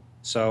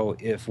 So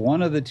if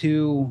one of the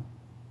two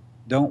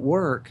don't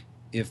work,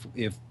 if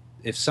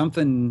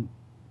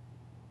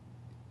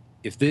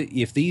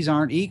these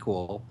aren't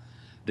equal,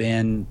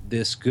 then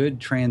this good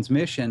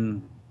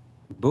transmission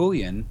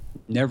Boolean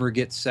never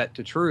gets set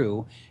to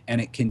true,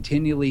 and it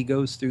continually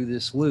goes through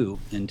this loop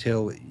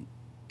until it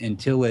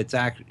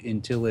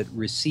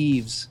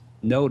receives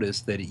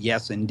notice that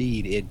yes,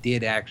 indeed, it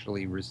did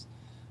actually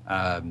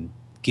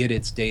get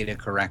its data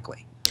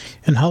correctly.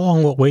 And how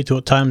long will it wait till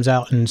it times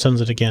out and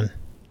sends it again?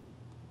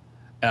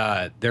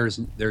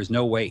 There's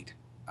no wait.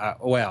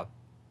 Well,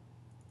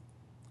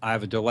 I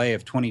have a delay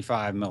of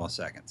 25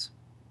 milliseconds.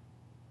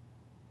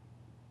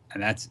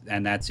 And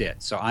that's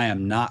it. So I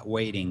am not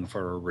waiting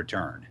for a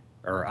return,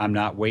 or I'm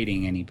not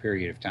waiting any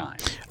period of time.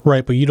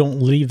 Right, but you don't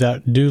leave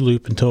that do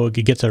loop until it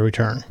gets a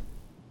return.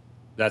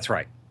 That's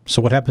right. So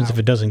what happens if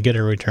it doesn't get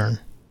a return?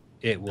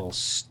 It'll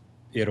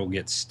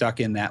get stuck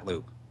in that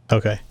loop.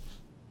 Okay.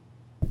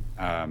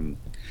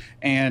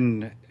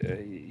 In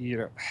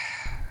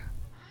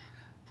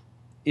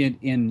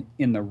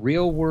the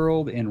real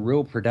world, in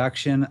real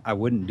production, I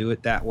wouldn't do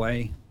it that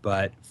way.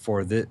 But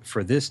for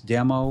this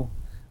demo,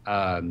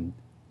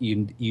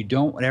 you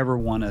don't ever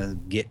want to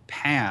get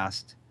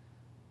past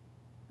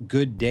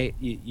good data.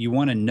 You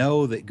want to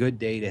know that good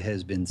data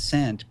has been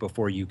sent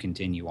before you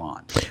continue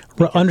on.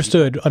 Right,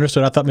 understood. I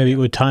thought maybe it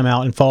would time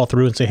out and follow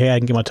through and say, hey, I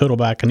can get my total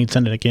back. I need to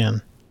send it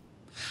again.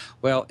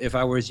 Well, if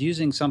I was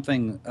using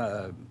something,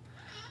 I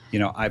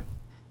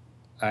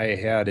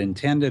had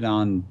intended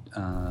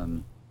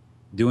on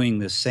doing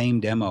the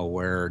same demo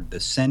where the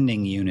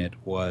sending unit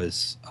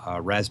was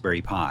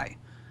Raspberry Pi.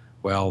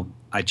 Well,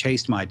 I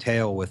chased my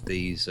tail with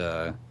these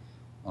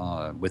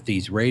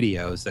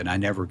radios that I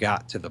never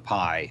got to the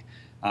Pi.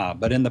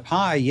 But in the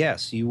Pi,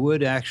 yes, you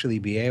would actually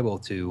be able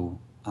to.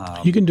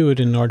 You can do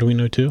it in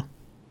Arduino too.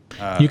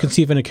 You can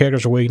see if any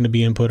characters are waiting to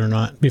be input or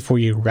not before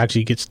you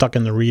actually get stuck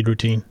in the read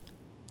routine.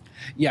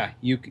 Yeah,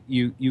 you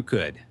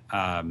could.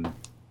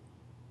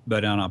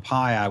 But on a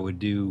Pi, I would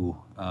do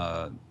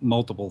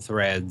multiple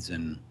threads,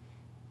 and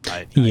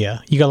you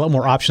got a lot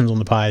more options on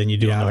the Pi than you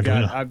do on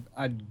Arduino.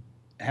 I'd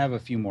have a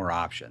few more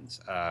options.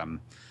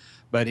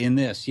 But in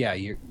this, yeah,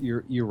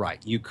 you're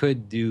right. You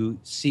could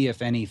see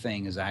if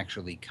anything is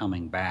actually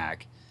coming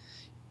back.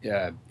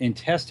 In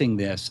testing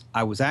this,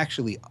 I was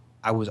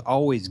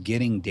always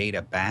getting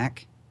data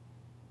back.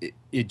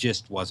 It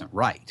just wasn't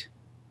right.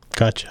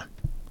 Gotcha.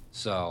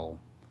 So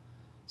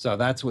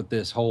that's what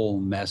this whole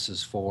mess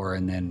is for.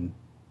 And then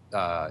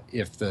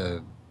if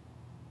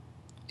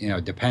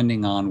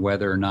depending on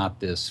whether or not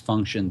this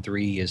function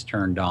 3 is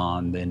turned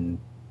on,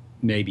 then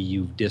maybe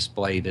you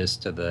display this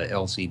to the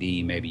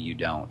LCD, maybe you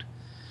don't.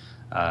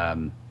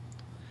 Now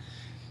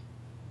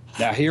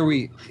here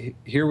we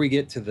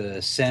get to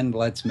the send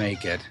let's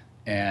make it,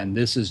 and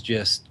this is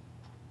just,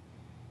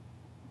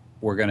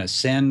 we're going to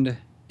send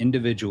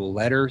individual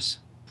letters,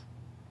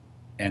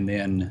 and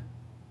then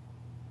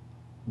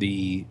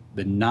the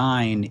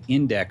 9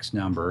 index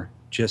number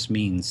just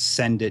means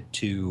send it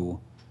to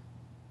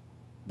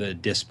the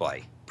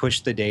display, push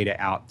the data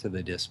out to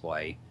the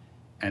display,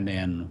 and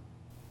then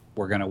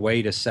we're going to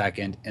wait a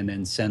second and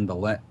then send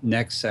the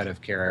next set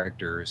of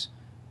characters,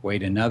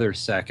 wait another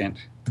second,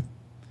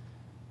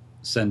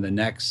 send the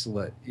next,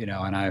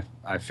 and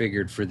I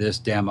figured for this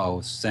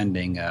demo,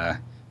 sending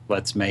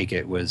let's make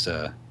it was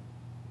a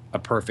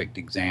perfect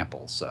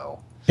example.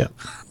 So yeah,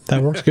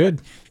 that works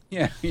good.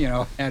 Yeah,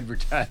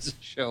 advertise the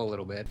show a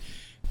little bit.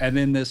 And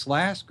then this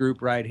last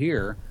group right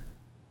here,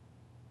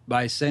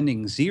 by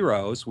sending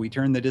zeros, we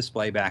turn the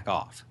display back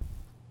off.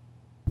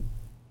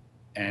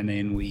 And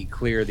then we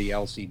clear the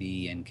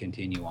LCD and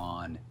continue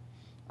on.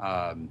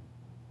 Now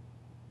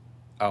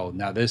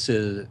this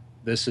is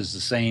the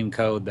same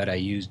code that I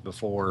used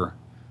before.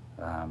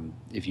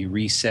 If you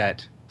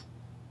reset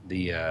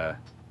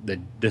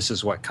this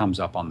is what comes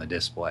up on the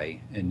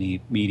display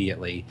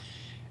immediately.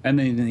 And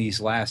then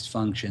these last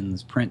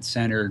functions, print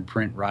centered,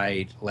 print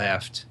right,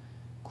 left,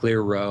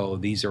 clear row,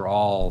 these are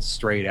all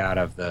straight out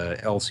of the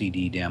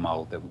LCD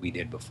demo that we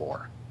did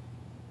before.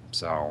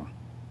 So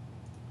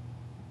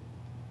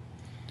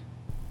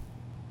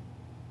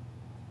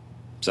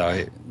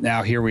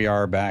now here we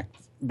are back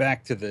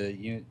to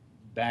the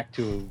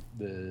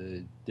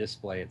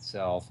display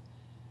itself,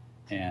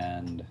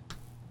 and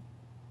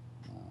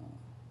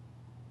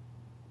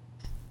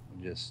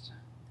just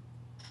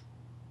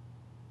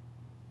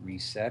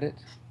reset it,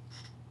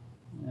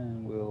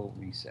 and we'll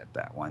reset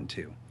that one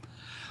too.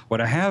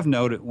 What I have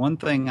noted, one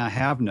thing I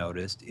have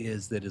noticed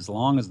is that as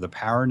long as the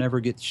power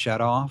never gets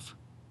shut off,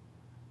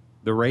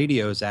 the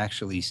radios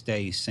actually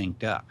stay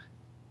synced up.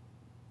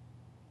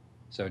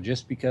 So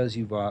just because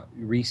you've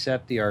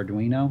reset the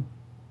Arduino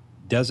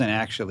doesn't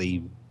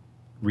actually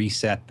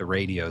reset the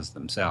radios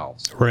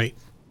themselves. Right.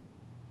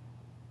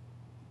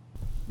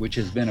 Which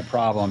has been a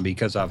problem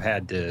because I've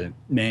had to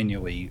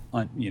manually,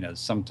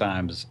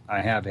 sometimes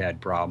I have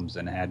had problems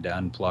and had to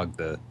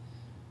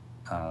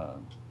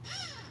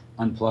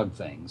unplug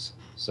things.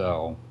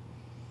 So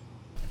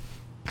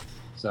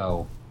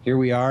here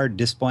we are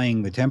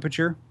displaying the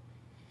temperature,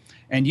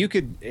 and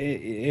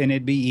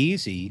it'd be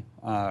easy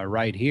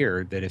right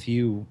here that if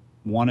you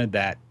wanted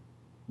that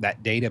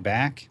data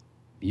back,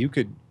 you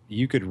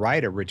could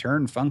write a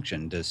return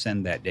function to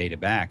send that data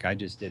back. I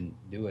just didn't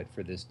do it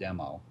for this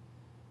demo.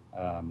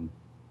 And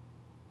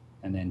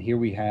then here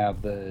we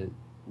have the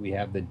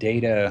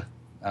data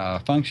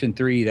function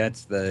 3.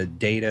 That's the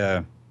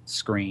data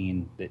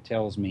screen that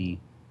tells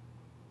me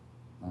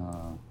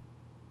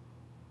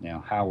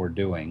how we're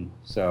doing.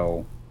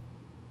 So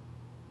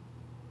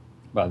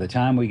by the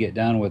time we get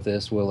done with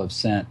this, we'll have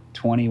sent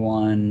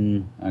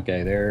 21.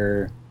 Okay, there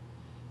are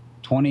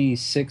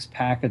 26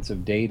 packets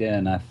of data,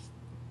 and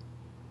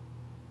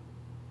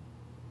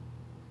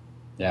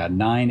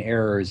 9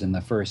 errors in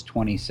the first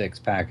 26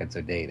 packets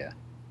of data.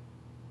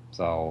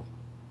 So,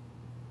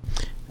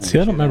 see,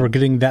 I don't remember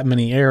getting that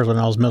many errors when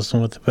I was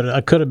messing with it, but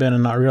I could have been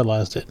and not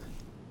realized it.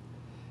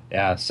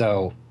 Yeah,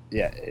 so,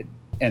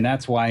 and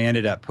that's why I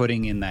ended up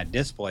putting in that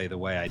display the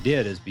way I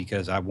did, is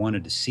because I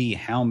wanted to see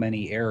how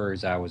many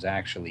errors I was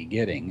actually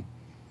getting.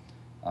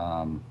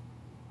 And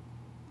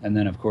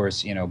then, of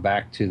course,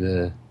 back to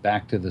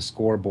the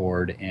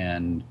scoreboard,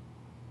 and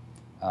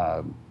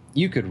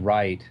you could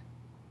write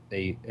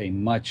a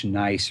much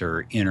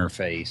nicer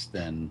interface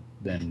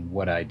than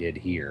what I did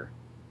here.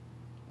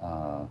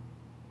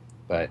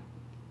 But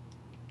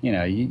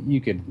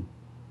you could,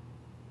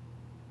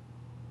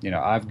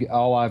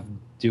 all I'm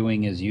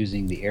doing is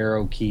using the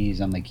arrow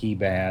keys on the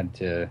keypad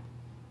to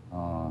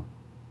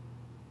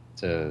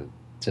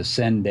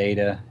send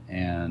data,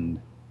 and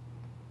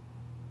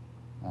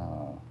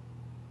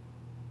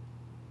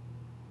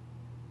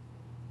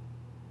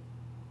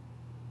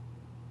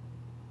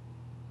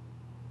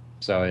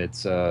so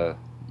it's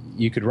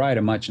you could write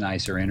a much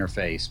nicer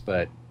interface,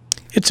 but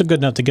it's good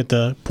enough to get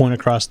the point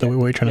across the way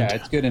we're trying to. Yeah,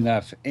 it's good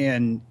enough,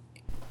 and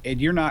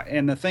you're not.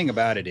 And the thing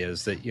about it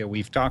is that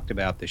we've talked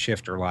about the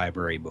shifter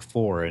library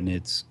before, and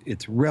it's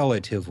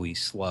relatively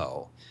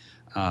slow.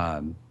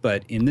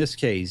 But in this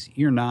case,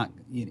 you're not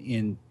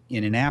in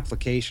an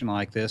application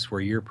like this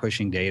where you're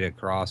pushing data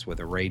across with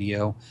a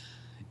radio.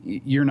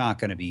 You're not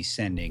going to be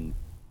sending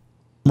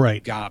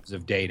gobs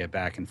of data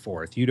back and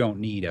forth. You don't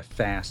need a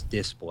fast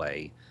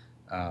display.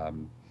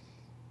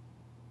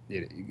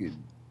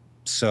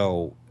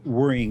 So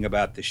worrying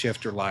about the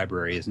shifter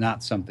library is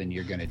not something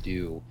you're going to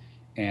do.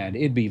 And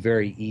it'd be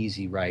very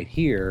easy right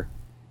here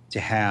to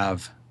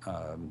have,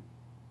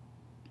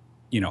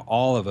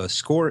 all of a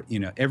score,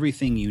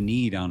 everything you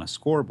need on a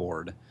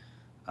scoreboard,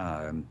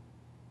 done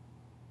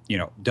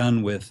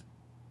with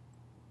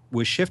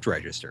shift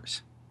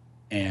registers,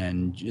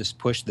 and just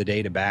push the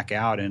data back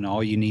out. And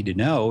all you need to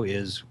know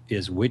is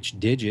which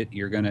digit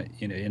you're going to,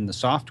 in the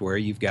software,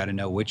 you've got to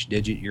know which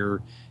digit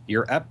you're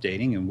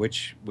updating and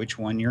which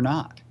one you're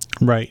not.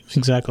 Right.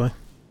 Exactly.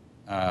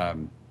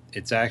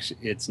 It's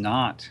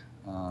not,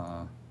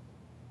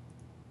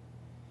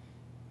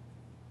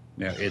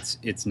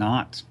 it's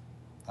not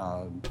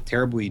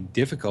terribly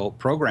difficult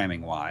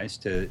programming wise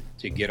to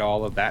get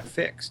all of that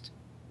fixed.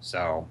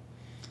 So,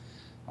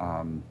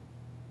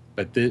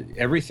 but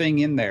everything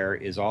in there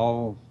is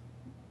all,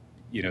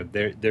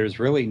 there's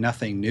really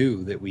nothing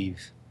new that we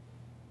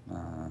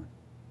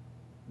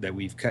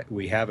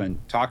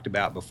haven't talked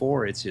about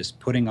before. It's just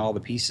putting all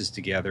the pieces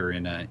together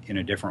in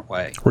a different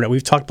way. Right.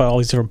 We've talked about all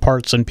these different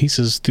parts and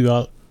pieces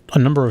throughout a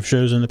number of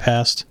shows in the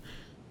past.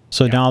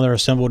 So now they're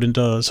assembled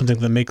into something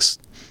that makes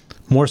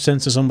more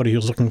sense to somebody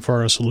who's looking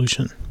for a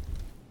solution.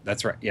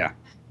 That's right. Yeah.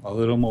 A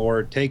little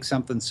more, take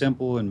something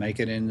simple and make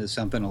it into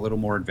something a little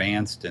more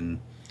advanced. And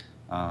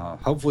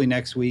hopefully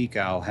next week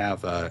I'll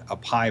have a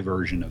Pi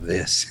version of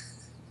this.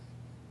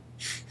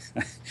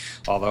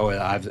 Although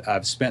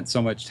I've spent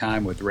so much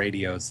time with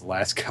radios the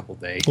last couple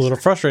days. A little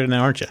frustrated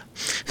now, aren't you?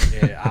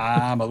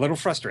 I'm a little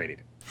frustrated.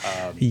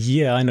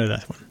 Yeah, I know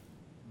that one.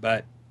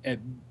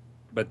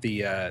 But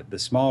the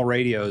small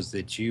radios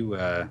that you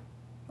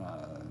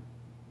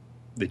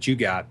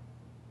got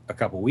a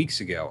couple weeks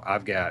ago,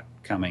 I've got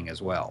coming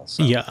as well.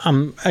 So yeah,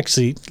 I'm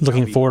actually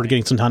looking forward to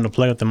getting some time to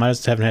play with them. I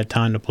just haven't had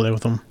time to play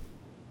with them.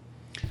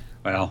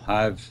 Well,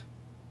 I've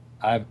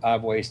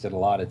wasted a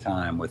lot of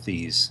time with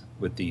these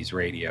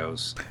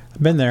radios.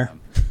 I've been there.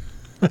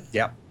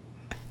 Yep.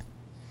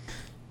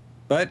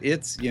 But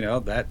it's,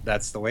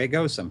 that's the way it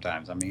goes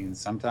sometimes. I mean,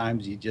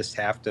 sometimes you just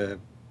have to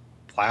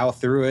plow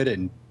through it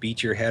and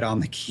beat your head on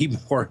the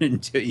keyboard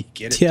until you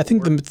get it. Yeah, I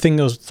think the thing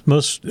that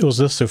was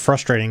just so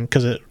frustrating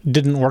because it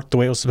didn't work the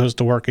way it was supposed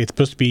to work.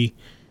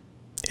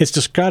 It's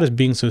described as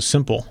being so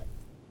simple,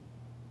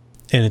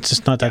 and it's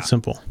just not that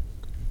simple.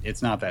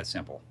 It's not that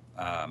simple.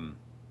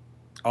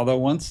 Although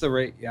once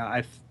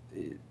I'm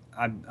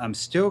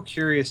still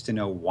curious to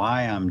know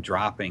why I'm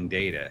dropping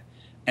data,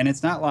 and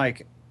it's not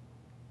like,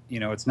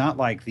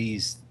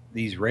 these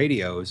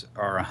radios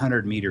are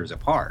 100 meters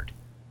apart.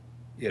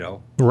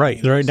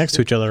 Right, they're right next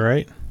to each other,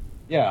 right?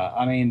 Yeah,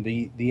 I mean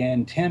the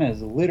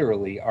antennas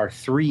literally are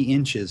 3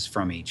 inches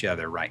from each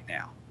other right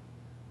now,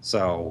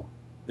 so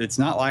it's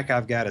not like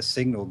I've got a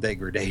signal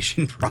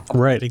degradation problem.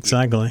 Right,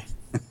 exactly.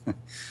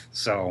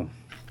 So,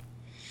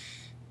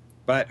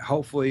 but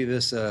hopefully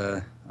this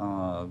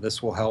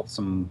will help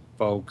some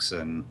folks,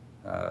 and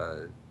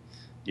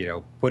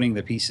putting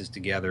the pieces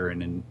together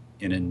in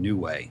a new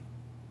way.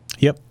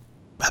 Yep,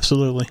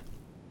 absolutely.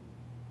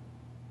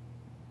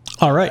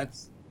 All right.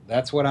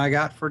 That's what I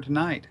got for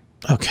tonight.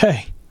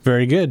 Okay,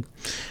 very good.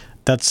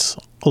 That's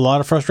a lot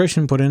of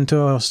frustration put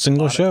into a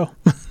single show.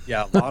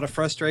 Yeah, a lot of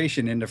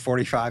frustration into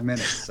 45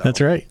 minutes. So.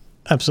 That's right.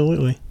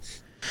 Absolutely.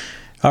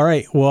 All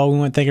right. Well, we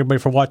want to thank everybody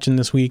for watching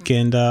this week,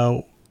 and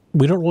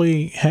we don't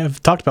really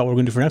have talked about what we're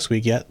going to do for next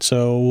week yet,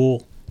 so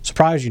we'll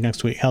surprise you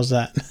next week. How's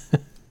that?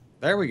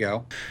 There we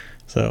go.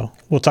 So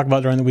we'll talk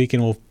about it during the week,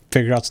 and we'll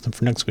figure out something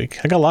for next week.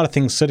 I got a lot of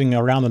things sitting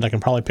around that I can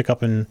probably pick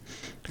up in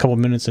a couple of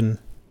minutes and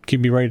keep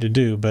me ready to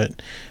do,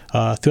 but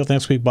throughout the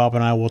next week, Bob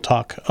and I will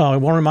talk. I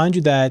want to remind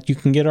you that you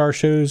can get our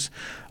shows,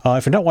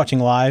 if you're not watching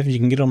live, you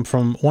can get them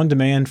from on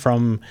demand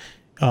from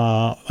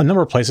a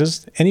number of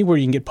places. Anywhere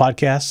you can get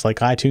podcasts, like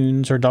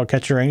iTunes or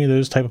Dogcatcher, any of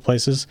those type of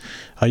places,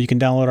 you can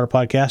download our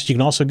podcast. You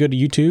can also go to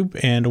YouTube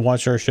and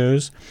watch our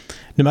shows.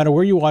 No matter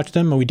where you watch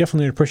them, we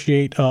definitely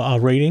appreciate a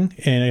rating,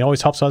 and it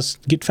always helps us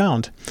get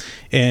found.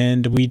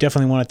 And we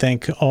definitely want to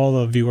thank all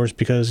the viewers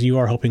because you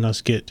are helping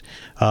us get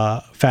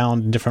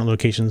found in different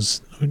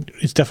locations.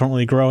 It's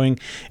definitely growing,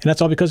 and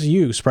that's all because of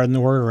you spreading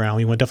the word around.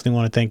 We definitely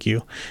want to thank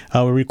you.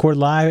 We record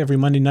live every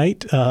Monday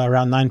night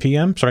around 9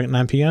 p.m., starting at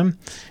 9 p.m.,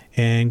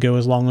 and go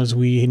as long as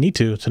we need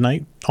to.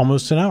 Tonight,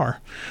 almost an hour.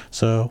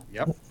 So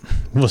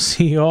We'll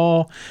see you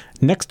all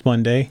next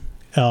Monday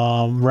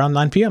around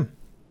 9 p.m.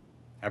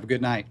 Have a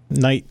good night.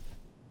 Night.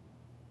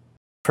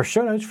 For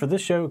show notes for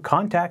this show,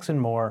 contacts,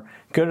 and more,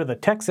 go to the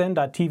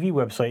TechZen.tv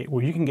website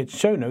where you can get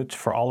show notes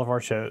for all of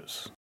our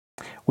shows.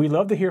 We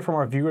love to hear from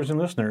our viewers and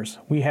listeners.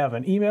 We have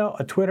an email,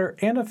 a Twitter,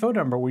 and a phone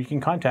number where you can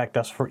contact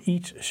us for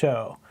each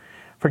show.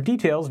 For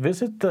details,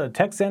 visit the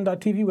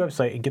TechZen.tv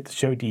website and get the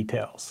show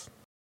details.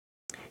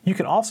 You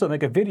can also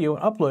make a video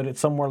and upload it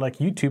somewhere like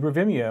YouTube or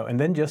Vimeo and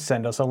then just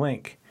send us a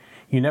link.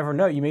 You never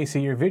know, you may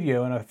see your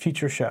video in a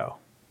future show.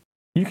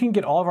 You can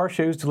get all of our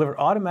shows delivered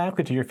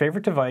automatically to your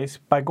favorite device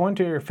by going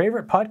to your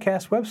favorite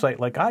podcast website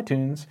like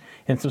iTunes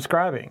and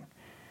subscribing.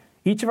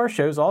 Each of our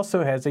shows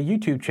also has a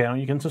YouTube channel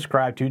you can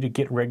subscribe to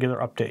get regular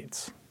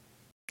updates.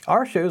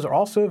 Our shows are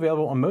also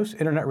available on most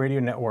internet radio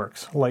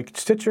networks like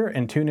Stitcher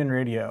and TuneIn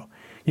Radio.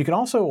 You can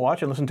also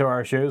watch and listen to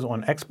our shows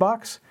on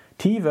Xbox,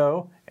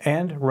 TiVo,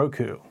 and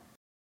Roku.